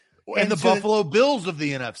and the Buffalo Bills of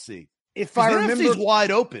the NFC. If I remember, the NFC's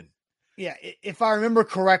wide open. Yeah, if I remember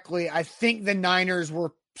correctly, I think the Niners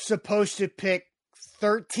were supposed to pick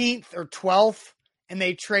 13th or 12th. And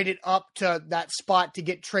they traded up to that spot to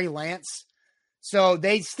get Trey Lance. So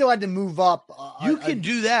they still had to move up. You can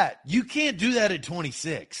do that. You can't do that at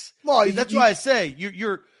 26. Well, that's why I say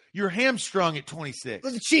you're hamstrung at 26.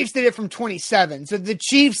 The Chiefs did it from 27. So the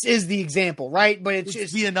Chiefs is the example, right? But it's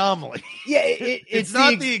just the anomaly. Yeah, it's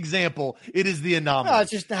not the example. It is the anomaly. No,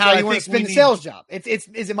 it's just how you want to spin the sales job. Is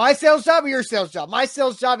it my sales job or your sales job? My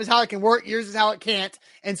sales job is how it can work. Yours is how it can't.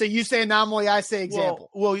 And so you say anomaly, I say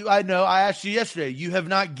example. Well, I know. I asked you yesterday. You have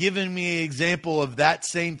not given me an example of that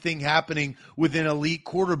same thing happening with an elite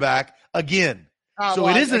quarterback again. So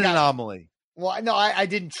it is an anomaly. Well, no, I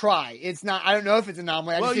didn't try. It's not. I don't know if it's an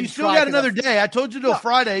anomaly. Well, you still got another day. I told you till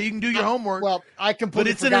Friday. You can do your homework. Well, I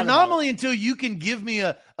completely. But it's an anomaly until you can give me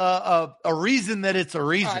a reason that it's a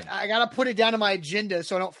reason. Right, I got to put it down on my agenda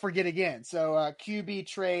so I don't forget again. So QB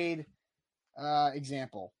trade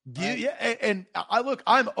example. Right? Yeah, and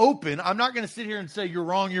I'm open. I'm not going to sit here and say you're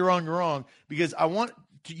wrong, because I want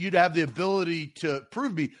you to have the ability to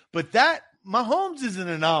prove me. But that Mahomes is an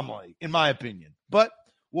anomaly, in my opinion. But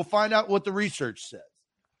we'll find out what the research says.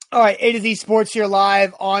 All right, A to Z Sports here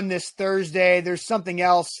live on this Thursday. There's something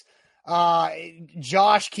else.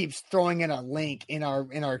 Josh keeps throwing in a link in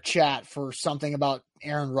our chat for something about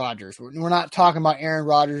Aaron Rodgers. We're not talking about Aaron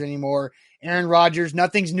Rodgers anymore. Aaron Rodgers,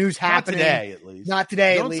 nothing's news happening. Not today, at least. Not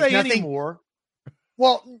today, Don't at least. Don't say nothing anymore.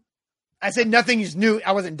 Well, I said nothing is new.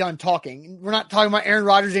 I wasn't done talking. We're not talking about Aaron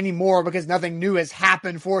Rodgers anymore because nothing new has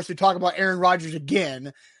happened for us to talk about Aaron Rodgers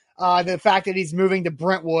again. The fact that he's moving to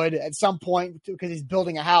Brentwood at some point because he's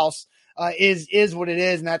building a house is what it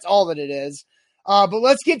is, and that's all that it is. But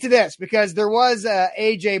let's get to this because there was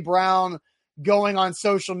A.J. Brown going on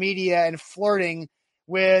social media and flirting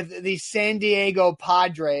with the San Diego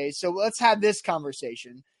Padres. So let's have this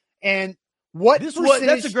conversation. And that's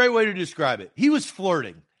a great way to describe it. He was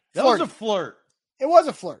flirting. That was a flirt. It was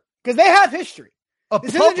a flirt because they have history. A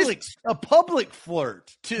public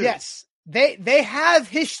flirt too. Yes. They have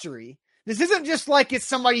history. This isn't just like it's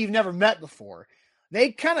somebody you've never met before.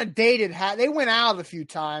 They kind of dated. They went out a few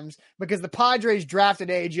times because the Padres drafted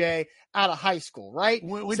AJ out of high school, right?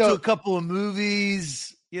 Went to a couple of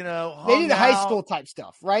movies, they did the high school type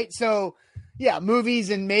stuff, right? So, yeah, movies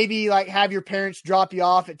and maybe like have your parents drop you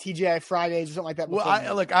off at TGI Fridays or something like that. Well,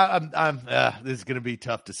 this is going to be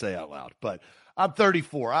tough to say out loud, but I'm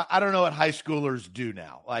 34. I don't know what high schoolers do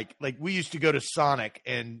now. Like we used to go to Sonic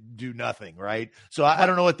and do nothing, right? So I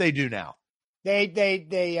don't know what they do now. They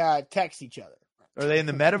text each other. Are they in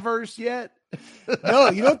the metaverse yet? No,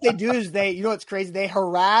 you know what they do is you know what's crazy? They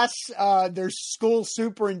harass their school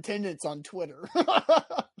superintendents on Twitter. That's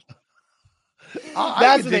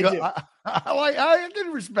what they do. I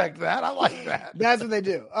can respect that. I like that. That's what they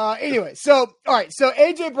do. Anyway, all right. So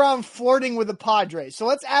AJ Brown flirting with the Padres. So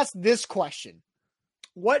let's ask this question.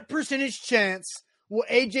 What percentage chance will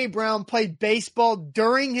AJ Brown play baseball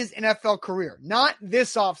during his NFL career? Not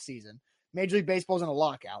this offseason. Major League Baseball's in a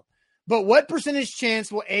lockout. But what percentage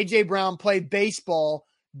chance will AJ Brown play baseball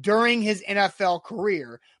during his NFL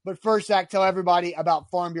career? But first, Zach, tell everybody about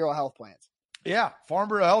Farm Bureau health plans. Yeah, Farm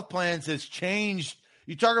Bureau health plans has changed.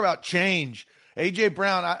 You talk about change. AJ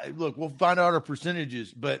Brown, look, we'll find out our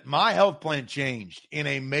percentages, but my health plan changed in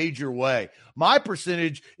a major way. My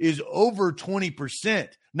percentage is over 20%.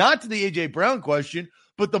 Not to the AJ Brown question,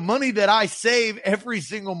 but the money that I save every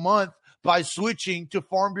single month by switching to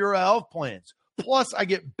Farm Bureau health plans. Plus, I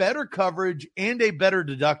get better coverage and a better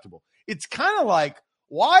deductible. It's kind of like,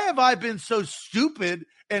 why have I been so stupid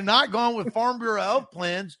and not gone with Farm Bureau health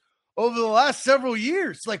plans over the last several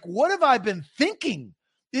years? Like, what have I been thinking?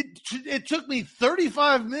 It took me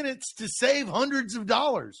 35 minutes to save hundreds of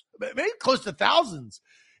dollars, maybe close to thousands.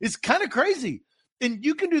 It's kind of crazy. And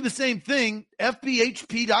you can do the same thing,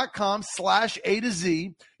 fbhp.com/A to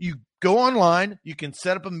Z. You go online, you can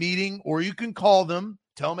set up a meeting, or you can call them,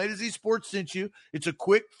 tell them A to Z Sports sent you. It's a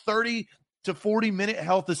quick 30 to 40-minute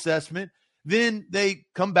health assessment. Then they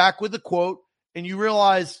come back with a quote, and you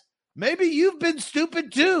realize maybe you've been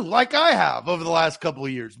stupid too, like I have over the last couple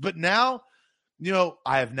of years. But now,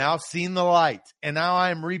 I have now seen the light, and now I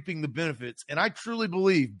am reaping the benefits. And I truly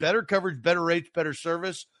believe better coverage, better rates, better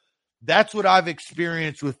service. That's what I've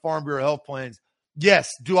experienced with Farm Bureau health plans. Yes,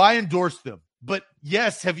 do I endorse them? But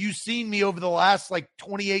yes, have you seen me over the last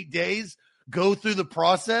 28 days go through the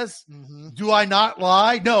process? Mm-hmm. Do I not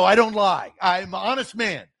lie? No, I don't lie. I'm an honest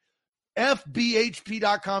man.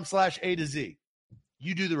 fbhp.com/A to Z.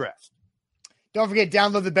 You do the rest. Don't forget,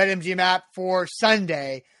 download the BetMGM app for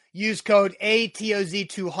Sunday. Use code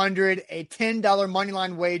ATOZ200, a $10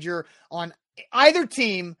 moneyline wager on either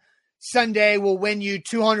team Sunday will win you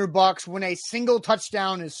 $200 when a single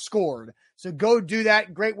touchdown is scored. So go do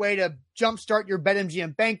that. Great way to jumpstart your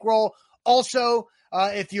BetMGM bankroll. Also,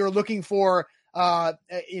 if you're looking for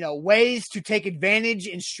ways to take advantage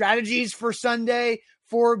and strategies for Sunday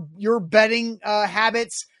for your betting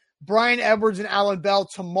habits, Brian Edwards and Alan Bell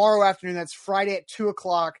tomorrow afternoon. That's Friday at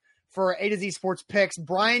 2:00 for A to Z Sports Picks.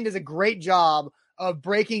 Brian does a great job of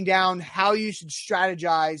breaking down how you should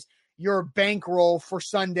strategize your bankroll for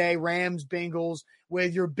Sunday, Rams, Bengals,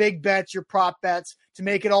 with your big bets, your prop bets, to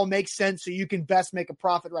make it all make sense so you can best make a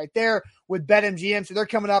profit right there with BetMGM. So they're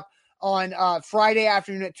coming up on Friday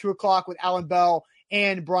afternoon at 2:00 with Alan Bell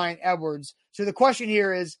and Brian Edwards. So the question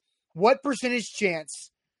here is, what percentage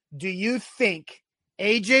chance do you think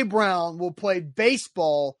AJ Brown will play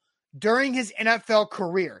baseball during his NFL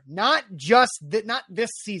career? Not this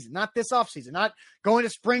season, not this offseason, not going to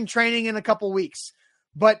spring training in a couple weeks,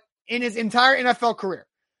 but in his entire NFL career.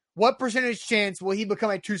 What percentage chance will he become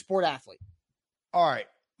a two-sport athlete? All right.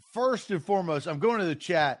 First and foremost, I'm going to the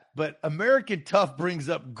chat, but American Tough brings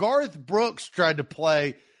up Garth Brooks tried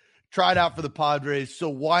out for the Padres, so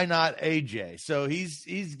why not AJ? So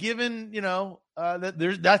he's given,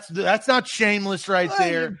 that's not shameless right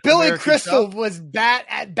there. Billy American Crystal Tough was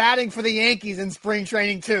batting for the Yankees in spring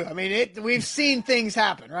training too. I mean, we've seen things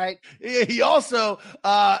happen, right? He also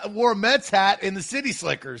wore a Mets hat in the City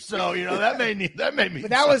Slickers, so that made me. But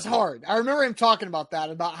that was hard. I remember him talking about that,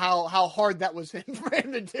 about how hard that was for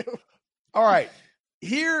him to do. All right,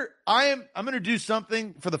 here I'm going to do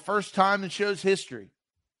something for the first time in show's history.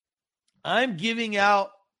 I'm giving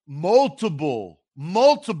out multiple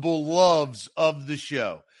loves of the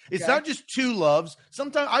show. It's not just two loves.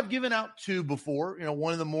 Sometimes I've given out two before,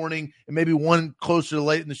 one in the morning and maybe one closer to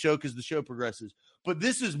late in the show because the show progresses. But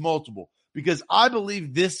this is multiple because I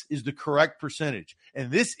believe this is the correct percentage.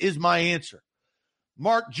 And this is my answer.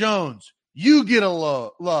 Mark Jones, you get a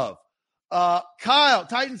love. Kyle,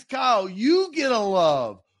 Titans Kyle, you get a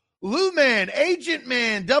love. Lou Man, Agent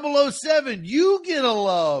Man, 007, you get a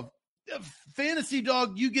love. Fantasy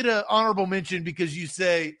Dog, you get an honorable mention because you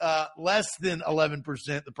say less than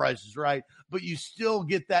 11%, the price is right, but you still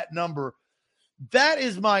get that number. That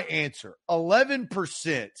is my answer,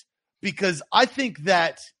 11%, because I think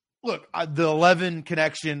that, look, the 11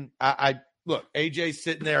 connection, look, AJ's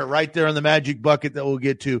sitting there right there on the magic bucket that we'll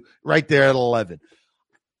get to right there at 11.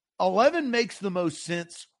 11 makes the most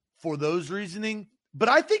sense for those reasoning, but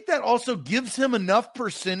I think that also gives him enough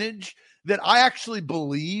percentage that I actually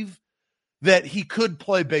believe that he could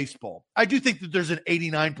play baseball. I do think that there's an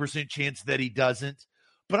 89% chance that he doesn't,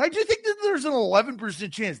 but I do think that there's an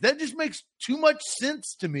 11% chance? That just makes too much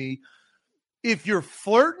sense to me. If you're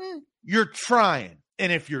flirting, you're trying.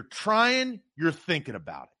 And if you're trying, you're thinking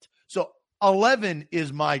about it. So 11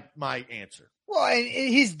 is my answer. Well, and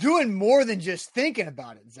he's doing more than just thinking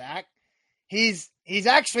about it, Zach. He's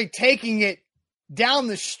actually taking it down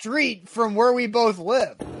the street from where we both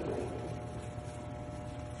live.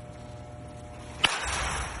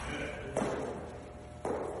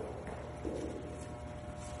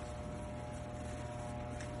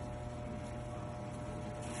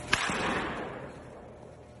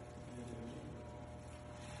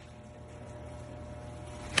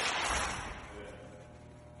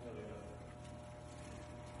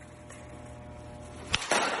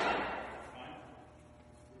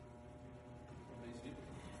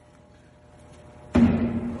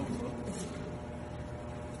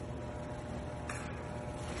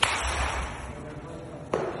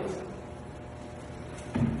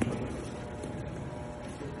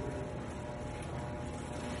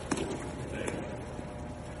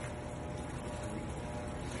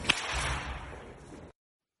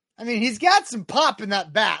 I mean, he's got some pop in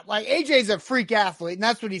that bat. Like, AJ's a freak athlete, and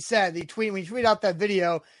that's what he said. When he tweeted out that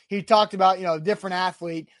video, he talked about, different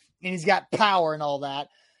athlete, and he's got power and all that.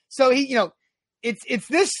 So it's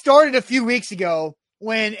this started a few weeks ago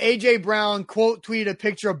when AJ Brown quote tweeted a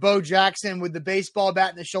picture of Bo Jackson with the baseball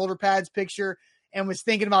bat and the shoulder pads picture and was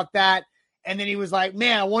thinking about that. And then he was like,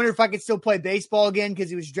 man, I wonder if I could still play baseball again,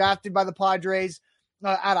 because he was drafted by the Padres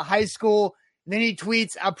out of high school. And then he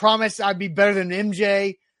tweets, I promise I'd be better than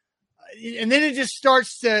MJ. And then it just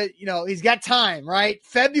starts to, he's got time, right?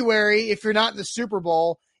 February, if you're not in the Super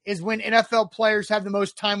Bowl, is when NFL players have the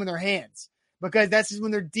most time in their hands, because that's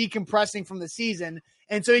when they're decompressing from the season.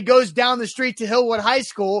 And so he goes down the street to Hillwood High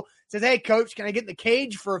School, says, hey, coach, can I get in the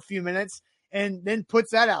cage for a few minutes? And then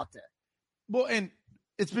puts that out there. Well, and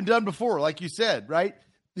it's been done before, like you said, right?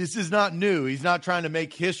 This is not new. He's not trying to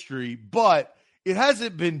make history, but it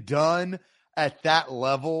hasn't been done at that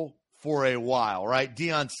level for a while, right?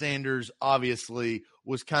 Deion Sanders obviously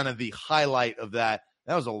was kind of the highlight of that.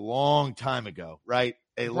 That was a long time ago, right?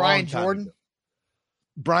 Brian Jordan.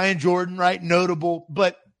 Brian Jordan, right? Notable.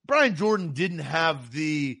 But Brian Jordan didn't have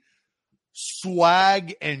the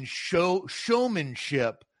swag and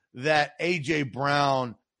showmanship that A.J.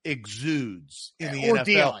 Brown exudes in the NFL.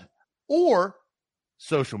 Deion. Or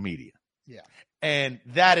social media. Yeah. And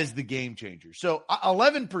that is the game changer. So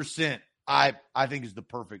 11%. I think is the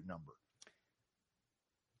perfect number.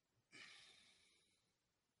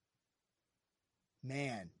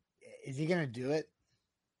 Man, is he going to do it?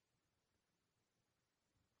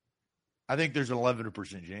 I think there's an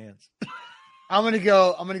 11% chance. I'm going to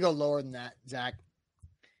go lower than that, Zach.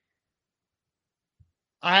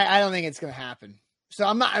 I don't think it's going to happen. So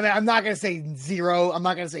I'm not going to say 0. I'm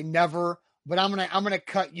not going to say never, but I'm going to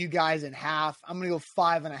cut you guys in half. I'm going to go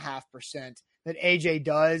 5.5% that AJ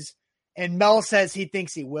does. And Mel says he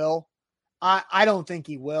thinks he will. I don't think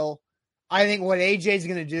he will. I think what AJ's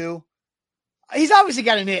going to do, he's obviously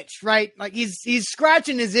got an itch, right? Like he's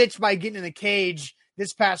scratching his itch by getting in the cage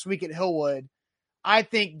this past week at Hillwood. I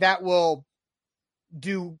think that will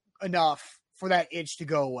do enough for that itch to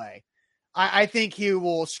go away. I think he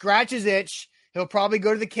will scratch his itch. He'll probably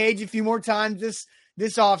go to the cage a few more times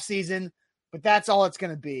this offseason, but that's all it's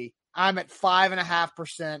going to be. I'm at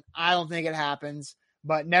 5.5%. I don't think it happens.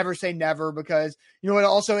 But never say never, because you know what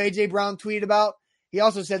also A.J. Brown tweeted about? He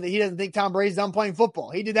also said that he doesn't think Tom Brady's done playing football.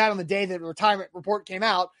 He did that on the day that the retirement report came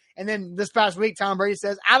out. And then this past week, Tom Brady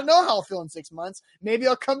says, I don't know how I'll feel in 6 months. Maybe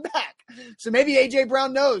I'll come back. So maybe A.J.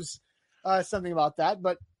 Brown knows something about that.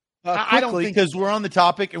 But I don't think, because we're on the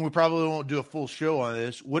topic and we probably won't do a full show on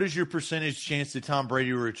this. What is your percentage chance that Tom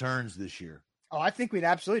Brady returns this year? Oh, I think we'd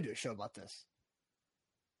absolutely do a show about this.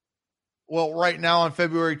 Well, right now on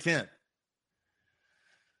February 10th.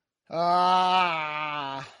 5%.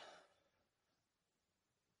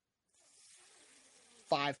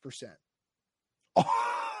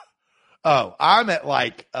 Oh, I'm at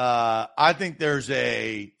I think there's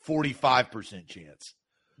a 45% chance.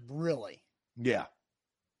 Really? Yeah.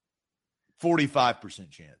 45%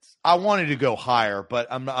 chance. I wanted to go higher, but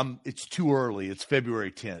it's too early. It's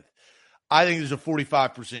February 10th. I think there's a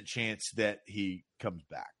 45% chance that he comes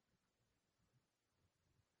back.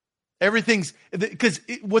 Everything's because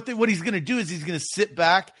what he's going to do is he's going to sit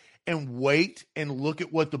back and wait and look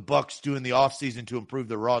at what the Bucs do in the offseason to improve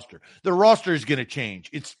their roster. The roster is going to change.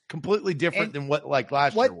 It's completely different than what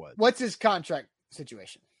last year was. What's his contract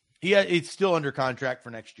situation? It's still under contract for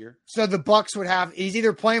next year. So the Bucs would have, he's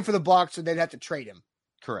either playing for the Bucs or they'd have to trade him.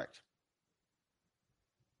 Correct.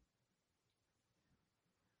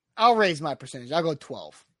 I'll raise my percentage. I'll go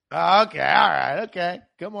 12. Okay, all right, okay.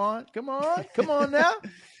 Come on now.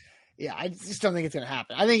 Yeah, I just don't think it's going to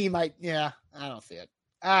happen. I think he might. Yeah, I don't see it.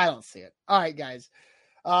 All right, guys.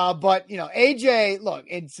 But AJ, look,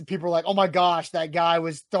 it's people are like, oh my gosh, that guy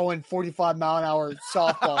was throwing 45-mile-an-hour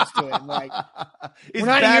softballs to him. Like, we're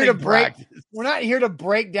not here to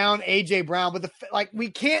break down AJ Brown, but we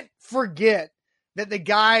can't forget that the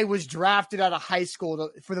guy was drafted out of high school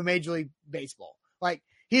for the Major League Baseball. Like,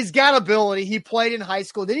 he's got ability. He played in high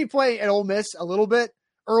school. Did he play at Ole Miss a little bit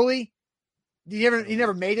early? He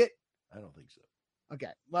never made it. I don't think so.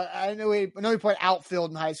 Okay, but I know he played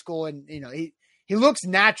outfield in high school, and he looks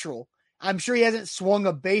natural. I'm sure he hasn't swung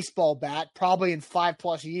a baseball bat probably in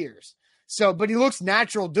 5+ years. So, but he looks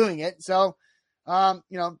natural doing it. So,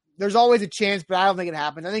 there's always a chance, but I don't think it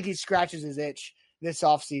happens. I think he scratches his itch this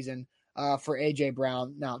offseason for A.J.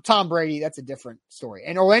 Brown. Now, Tom Brady, that's a different story.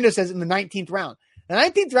 And Orlando says in the 19th round. The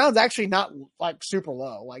 19th round is actually not like super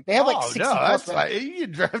low. Like they have 60 that's like, you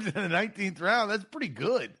get drafted in the 19th round. That's pretty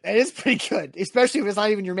good. It is pretty good, especially if it's not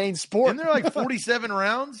even your main sport. Isn't there like 47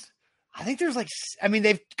 rounds? I think there's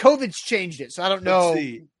COVID's changed it, so I don't know. Let's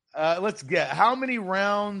see. Let's get how many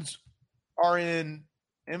rounds are in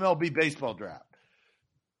MLB baseball draft?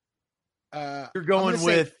 You're going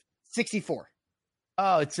with 64.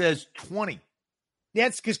 Oh, it says 20.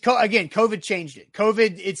 That's because COVID changed it.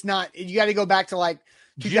 COVID, it's not. You got to go back to like.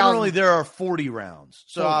 Generally, there are 40 rounds,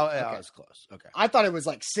 so okay. I was close. Okay, I thought it was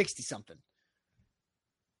like 60 something.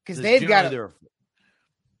 Because they've got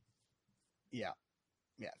Yeah.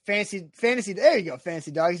 Fantasy. There you go,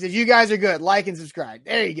 Fantasy Dog. He says, you guys are good. Like and subscribe.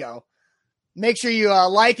 There you go. Make sure you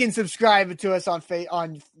like and subscribe to us on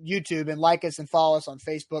YouTube, and like us and follow us on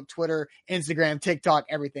Facebook, Twitter, Instagram, TikTok,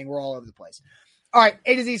 everything. We're all over the place. All right,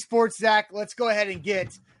 A to Z Sports, Zach. Let's go ahead and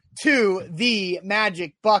get to the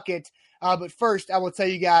Magic Bucket. But first, I will tell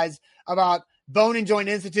you guys about Bone and Joint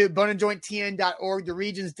Institute, boneandjointtn.org, the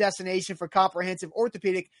region's destination for comprehensive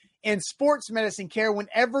orthopedic and sports medicine care.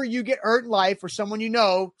 Whenever you get hurt in life, or someone you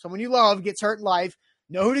love gets hurt in life,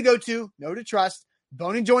 know who to go to, know who to trust.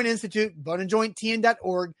 Bone and Joint Institute,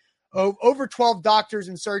 boneandjointtn.org. Over 12 doctors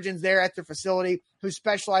and surgeons there at their facility who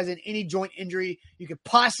specialize in any joint injury you could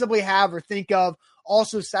possibly have or think of.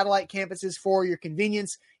 Also, satellite campuses for your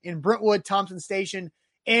convenience in Brentwood, Thompson Station,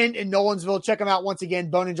 and in Nolensville. Check them out once again,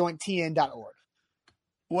 boneandjointtn.org.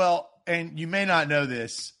 Well, and you may not know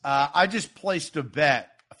this. I just placed a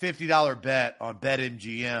 $50 bet on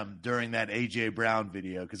BetMGM during that A.J. Brown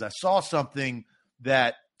video because I saw something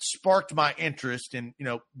that sparked my interest. And,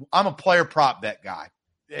 I'm a player prop bet guy.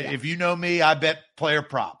 Yeah. If you know me, I bet player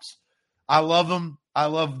props. I love them. I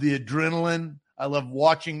love the adrenaline. I love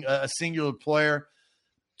watching a singular player.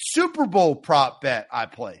 Super Bowl prop bet I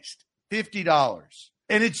placed, $50.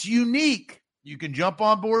 And it's unique. You can jump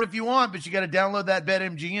on board if you want, but you got to download that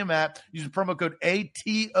BetMGM app. Use the promo code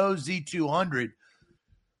ATOZ200.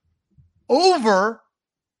 Over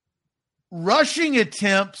rushing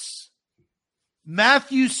attempts,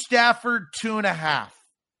 Matthew Stafford 2.5.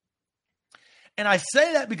 And I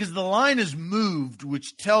say that because the line has moved,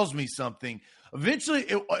 which tells me something. Eventually,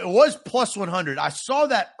 it was plus 100. I saw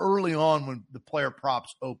that early on when the player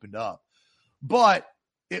props opened up. But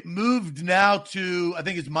it moved now to, I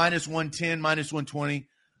think it's minus 110, minus 120.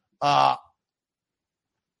 I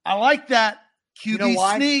like that.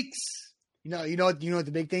 QB sneaks. You know what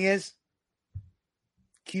the big thing is?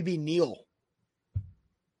 QB kneel.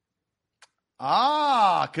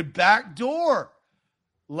 Could backdoor.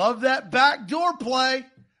 Love that backdoor play.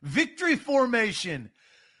 Victory formation.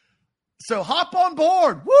 So hop on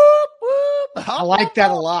board. Whoop, whoop. I like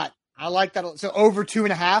that a lot. So over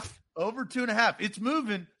 2.5. Over 2.5. It's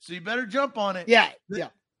moving, so you better jump on it. Yeah.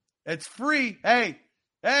 It's free. Hey,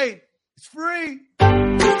 it's free.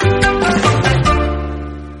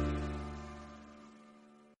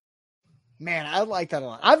 Man, I like that a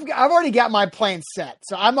lot. I've already got my plan set,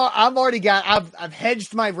 so I've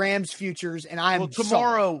hedged my Rams futures, and I'm. Well,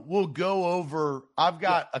 tomorrow we'll go over. I've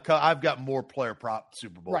got more player prop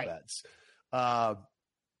Super Bowl bets. I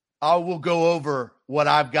will go over what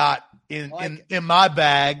I've got in my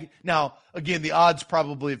bag. Now, again, the odds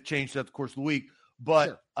probably have changed throughout the course of the week,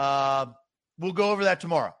 but we'll go over that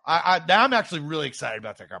tomorrow. I'm actually really excited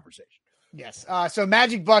about that conversation. Yes. So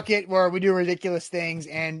Magic Bucket, where we do ridiculous things,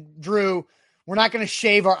 and Drew, we're not going to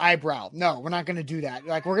shave our eyebrow. No, we're not going to do that.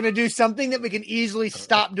 Like, we're going to do something that we can easily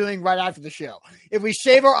stop doing right after the show. If we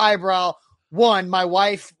shave our eyebrow, one, my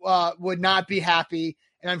wife would not be happy,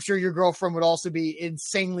 and I'm sure your girlfriend would also be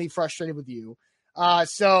insanely frustrated with you.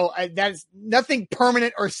 So that's nothing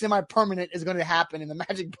permanent or semi-permanent is going to happen in the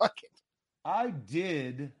Magic Bucket. I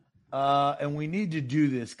did, and we need to do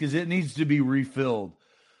this because it needs to be refilled.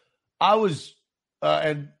 I was,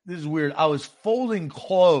 and this is weird. I was folding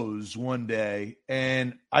clothes one day,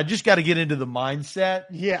 and I just got to get into the mindset.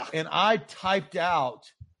 Yeah. And I typed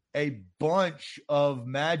out a bunch of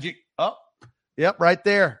magic. Oh, yep, right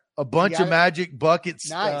there. A bunch of magic buckets.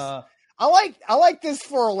 Nice. I like this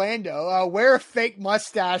for Orlando. Wear a fake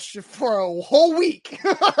mustache for a whole week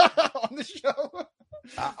on the show.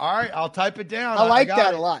 All right, I'll type it down. I like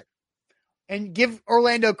that a lot. And give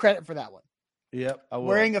Orlando credit for that one. Yep, I will.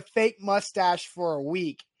 Wearing a fake mustache for a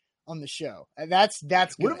week on the show. That's good.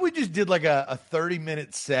 What if we just did like a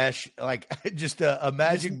 30-minute sesh, like just a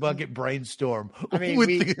magic bucket brainstorm? I mean,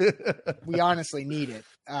 we honestly need it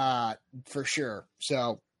for sure.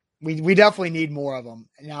 So we definitely need more of them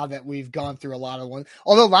now that we've gone through a lot of ones.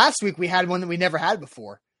 Although last week we had one that we never had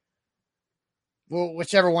before. Well,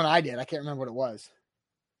 whichever one I did, I can't remember what it was.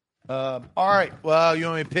 All right. Well, you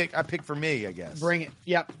want me to pick? I pick for me, I guess. Bring it.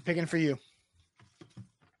 Yep, picking for you.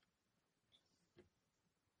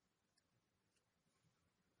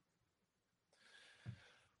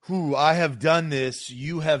 I have done this.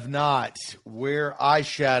 You have not. Wear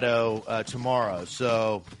eyeshadow tomorrow.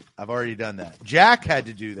 So I've already done that. Jack had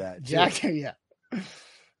to do that. Jack, yeah.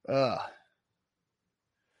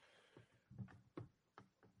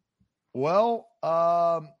 Well,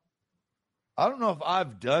 I don't know if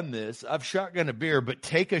I've done this. I've shotgunned a beer, but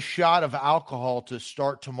take a shot of alcohol to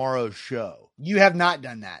start tomorrow's show. You have not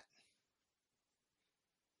done that.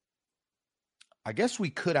 I guess we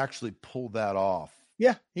could actually pull that off.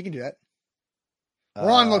 Yeah, you can do that. We're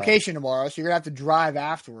on location tomorrow, so you're gonna have to drive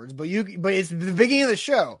afterwards. But it's the beginning of the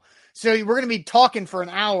show, so we're gonna be talking for an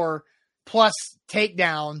hour plus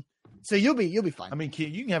takedown. So you'll be fine. I mean,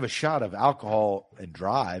 you can have a shot of alcohol and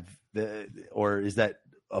drive, or is that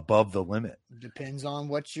above the limit? Depends on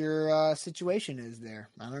what your situation is there.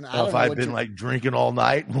 I don't know. If I've been like drinking all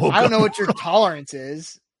night, I don't know what your tolerance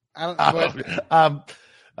is. I don't.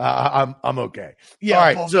 I'm okay. Yeah. All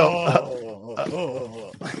right. So,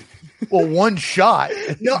 well, one shot.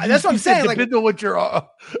 No, that's what I'm saying. Depending on what you're.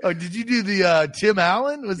 Did you do the Tim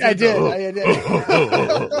Allen? I did. I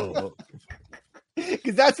did.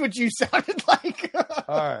 Because that's what you sounded like.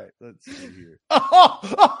 All right, let's see here.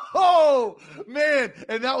 Oh, man,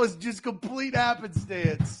 and that was just complete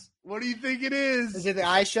happenstance. What do you think it is? Is it the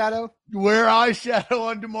eyeshadow? Wear eyeshadow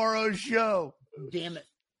on tomorrow's show. Damn it.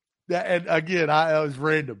 And again, I was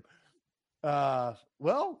random. Tomorrow's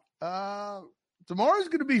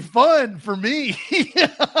going to be fun for me.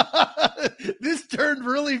 This turned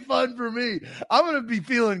really fun for me. I'm going to be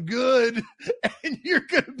feeling good, and you're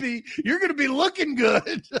going to be looking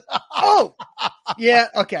good. Oh, yeah.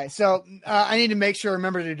 Okay. So I need to make sure I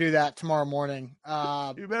remember to do that tomorrow morning.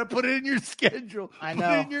 You better put it in your schedule. I know.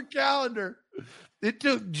 Put it in your calendar. It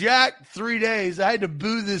took Jack 3 days. I had to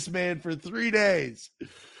boo this man for 3 days.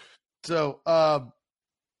 So,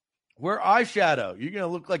 wear eyeshadow. You're going to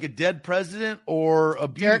look like a dead president or a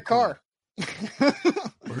Derek Carr.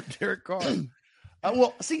 Or Derek Carr.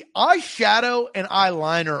 Well, see, eyeshadow and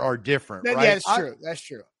eyeliner are different, right? Yeah, that's true. That's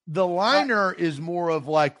true. The liner is more of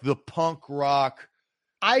like the punk rock.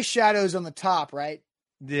 Eyeshadow's on the top, right?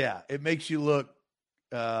 Yeah, it makes you look,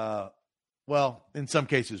 in some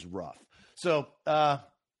cases, rough. So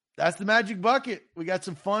that's the magic bucket. We got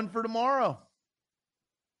some fun for tomorrow.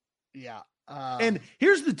 Yeah. And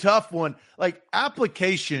here's the tough one. Like,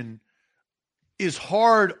 application is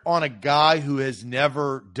hard on a guy who has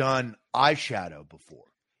never done eyeshadow before.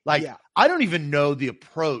 Like, yeah. I don't even know the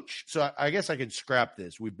approach. So I guess I can scrap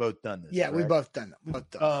this. We've both done this. Yeah, right? we've both done it.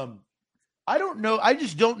 I don't know. I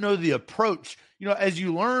just don't know the approach. You know, as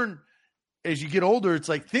you learn, as you get older, it's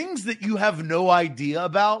like things that you have no idea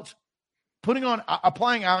about.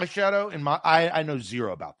 Applying eyeshadow in I know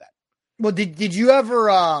zero about that. Well, did you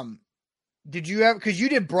ever, because you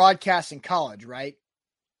did broadcast in college, right?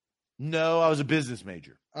 No, I was a business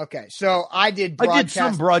major. Okay. So I did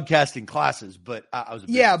some broadcasting classes, but I was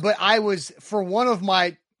but I was, for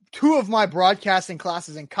two of my broadcasting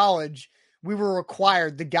classes in college,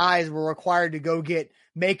 the guys were required to go get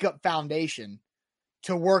makeup foundation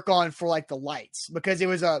to work on for like the lights, because it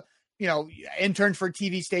was intern for a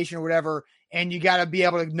TV station or whatever. And you got to be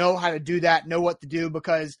able to know how to do that, know what to do,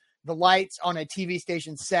 because the lights on a TV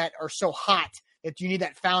station set are so hot that you need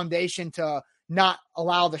that foundation to not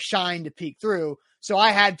allow the shine to peek through. So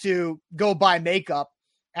I had to go buy makeup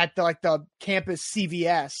at the campus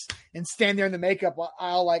CVS and stand there in the makeup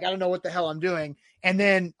aisle like, I don't know what the hell I'm doing, and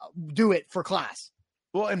then do it for class.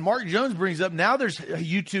 Well, and Mark Jones brings up, now there's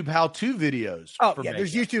YouTube how-to videos. Oh, yeah,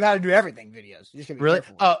 there's YouTube how to do everything videos. You just gotta be really?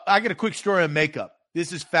 careful. I got a quick story on makeup.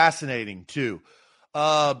 This is fascinating, too.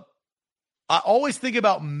 I always think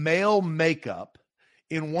about male makeup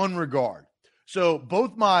in one regard. So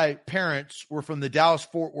both my parents were from the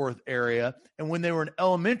Dallas-Fort Worth area, and when they were in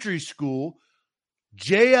elementary school,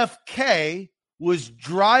 JFK was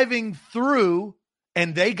driving through,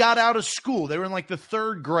 and they got out of school. They were in like the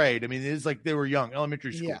third grade. I mean, it was like they were young,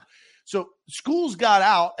 elementary school. Yeah. So schools got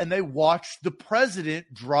out, and they watched the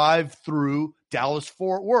president drive through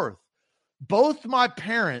Dallas-Fort Worth. Both my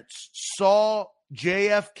parents saw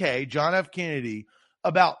JFK, John F. Kennedy,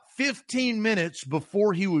 about 15 minutes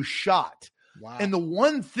before he was shot. Wow. And the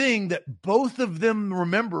one thing that both of them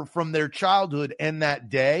remember from their childhood and that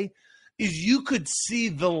day is you could see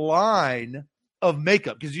the line of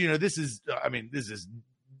makeup. Because, this is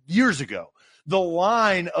years ago. The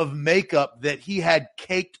line of makeup that he had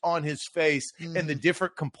caked on his face and the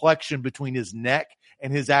different complexion between his neck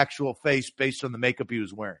and his actual face based on the makeup he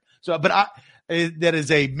was wearing. So, but that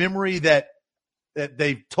is a memory that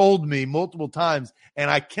they've told me multiple times,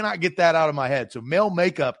 and I cannot get that out of my head. So male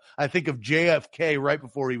makeup, I think of JFK right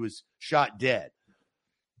before he was shot dead.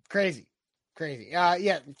 Crazy.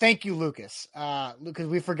 Yeah. Thank you, Lucas. Lucas,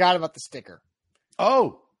 we forgot about the sticker.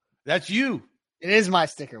 Oh, that's you. It is my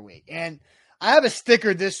sticker week. And I have a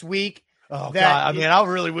sticker this week. Oh, God. I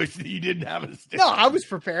really wish that you didn't have a sticker. No, I was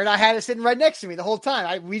prepared. I had it sitting right next to me the whole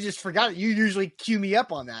time. We just forgot it. You usually cue me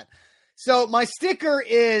up on that. So my sticker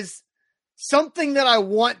is something that I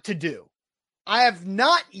want to do. I have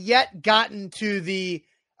not yet gotten to the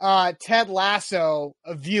Ted Lasso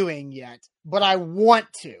viewing yet, but I want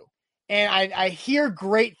to. And I hear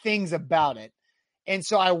great things about it. And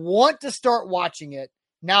so I want to start watching it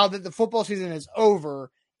now that the football season is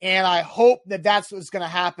over. And I hope that that's what's going to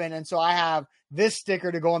happen. And so I have this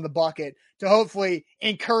sticker to go in the bucket to hopefully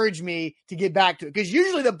encourage me to get back to it. Because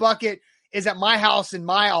usually the bucket is at my house in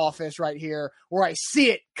my office right here where I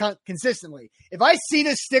see it consistently. If I see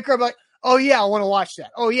this sticker, I'm like, oh, yeah, I want to watch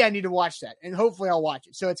that. Oh, yeah, I need to watch that. And hopefully I'll watch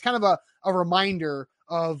it. So it's kind of a reminder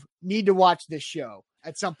of need to watch this show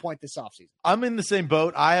at some point this offseason. I'm in the same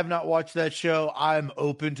boat. I have not watched that show. I'm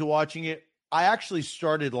open to watching it. I actually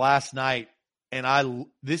started last night, and oh,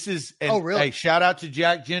 really? Hey, shout out to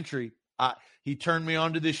Jack Gentry. He turned me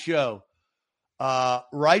on to this show,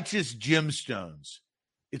 Righteous Gemstones.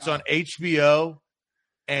 It's on HBO,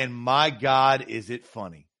 and my God, is it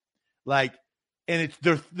funny. And it's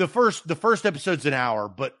the first episode's an hour,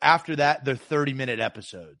 but after that, they're 30-minute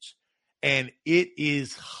episodes, and it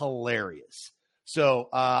is hilarious. So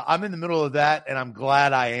I'm in the middle of that, and I'm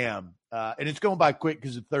glad I am. And it's going by quick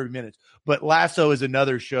because it's 30 minutes. But Lasso is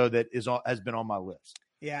another show that has been on my list.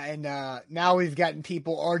 Yeah, and now we've gotten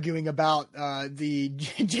people arguing about the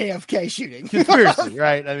JFK shooting. Conspiracy,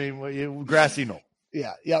 right? I mean, grassy knoll.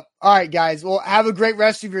 Yeah, yep. All right, guys. Well, have a great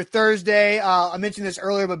rest of your Thursday. I mentioned this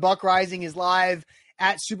earlier, but Buck Rising is live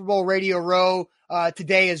at Super Bowl Radio Row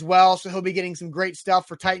today as well. So he'll be getting some great stuff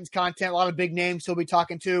for Titans content, a lot of big names he'll be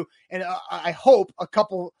talking to. And I hope a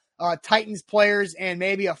couple Titans players and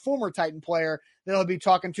maybe a former Titan player that he'll be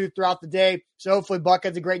talking to throughout the day. So hopefully Buck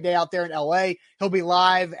has a great day out there in LA. He'll be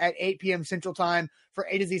live at 8 p.m. Central Time for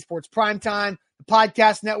A to Z Sports Primetime. The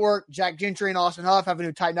podcast network, Jack Gentry and Austin Huff have a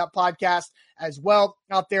new Tighten Up podcast as well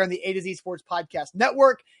out there in the A to Z Sports Podcast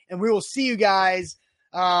Network. And we will see you guys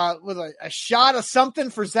with a shot of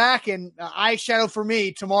something for Zach and eyeshadow for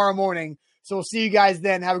me tomorrow morning. So we'll see you guys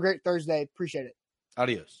then. Have a great Thursday. Appreciate it.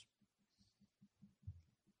 Adios.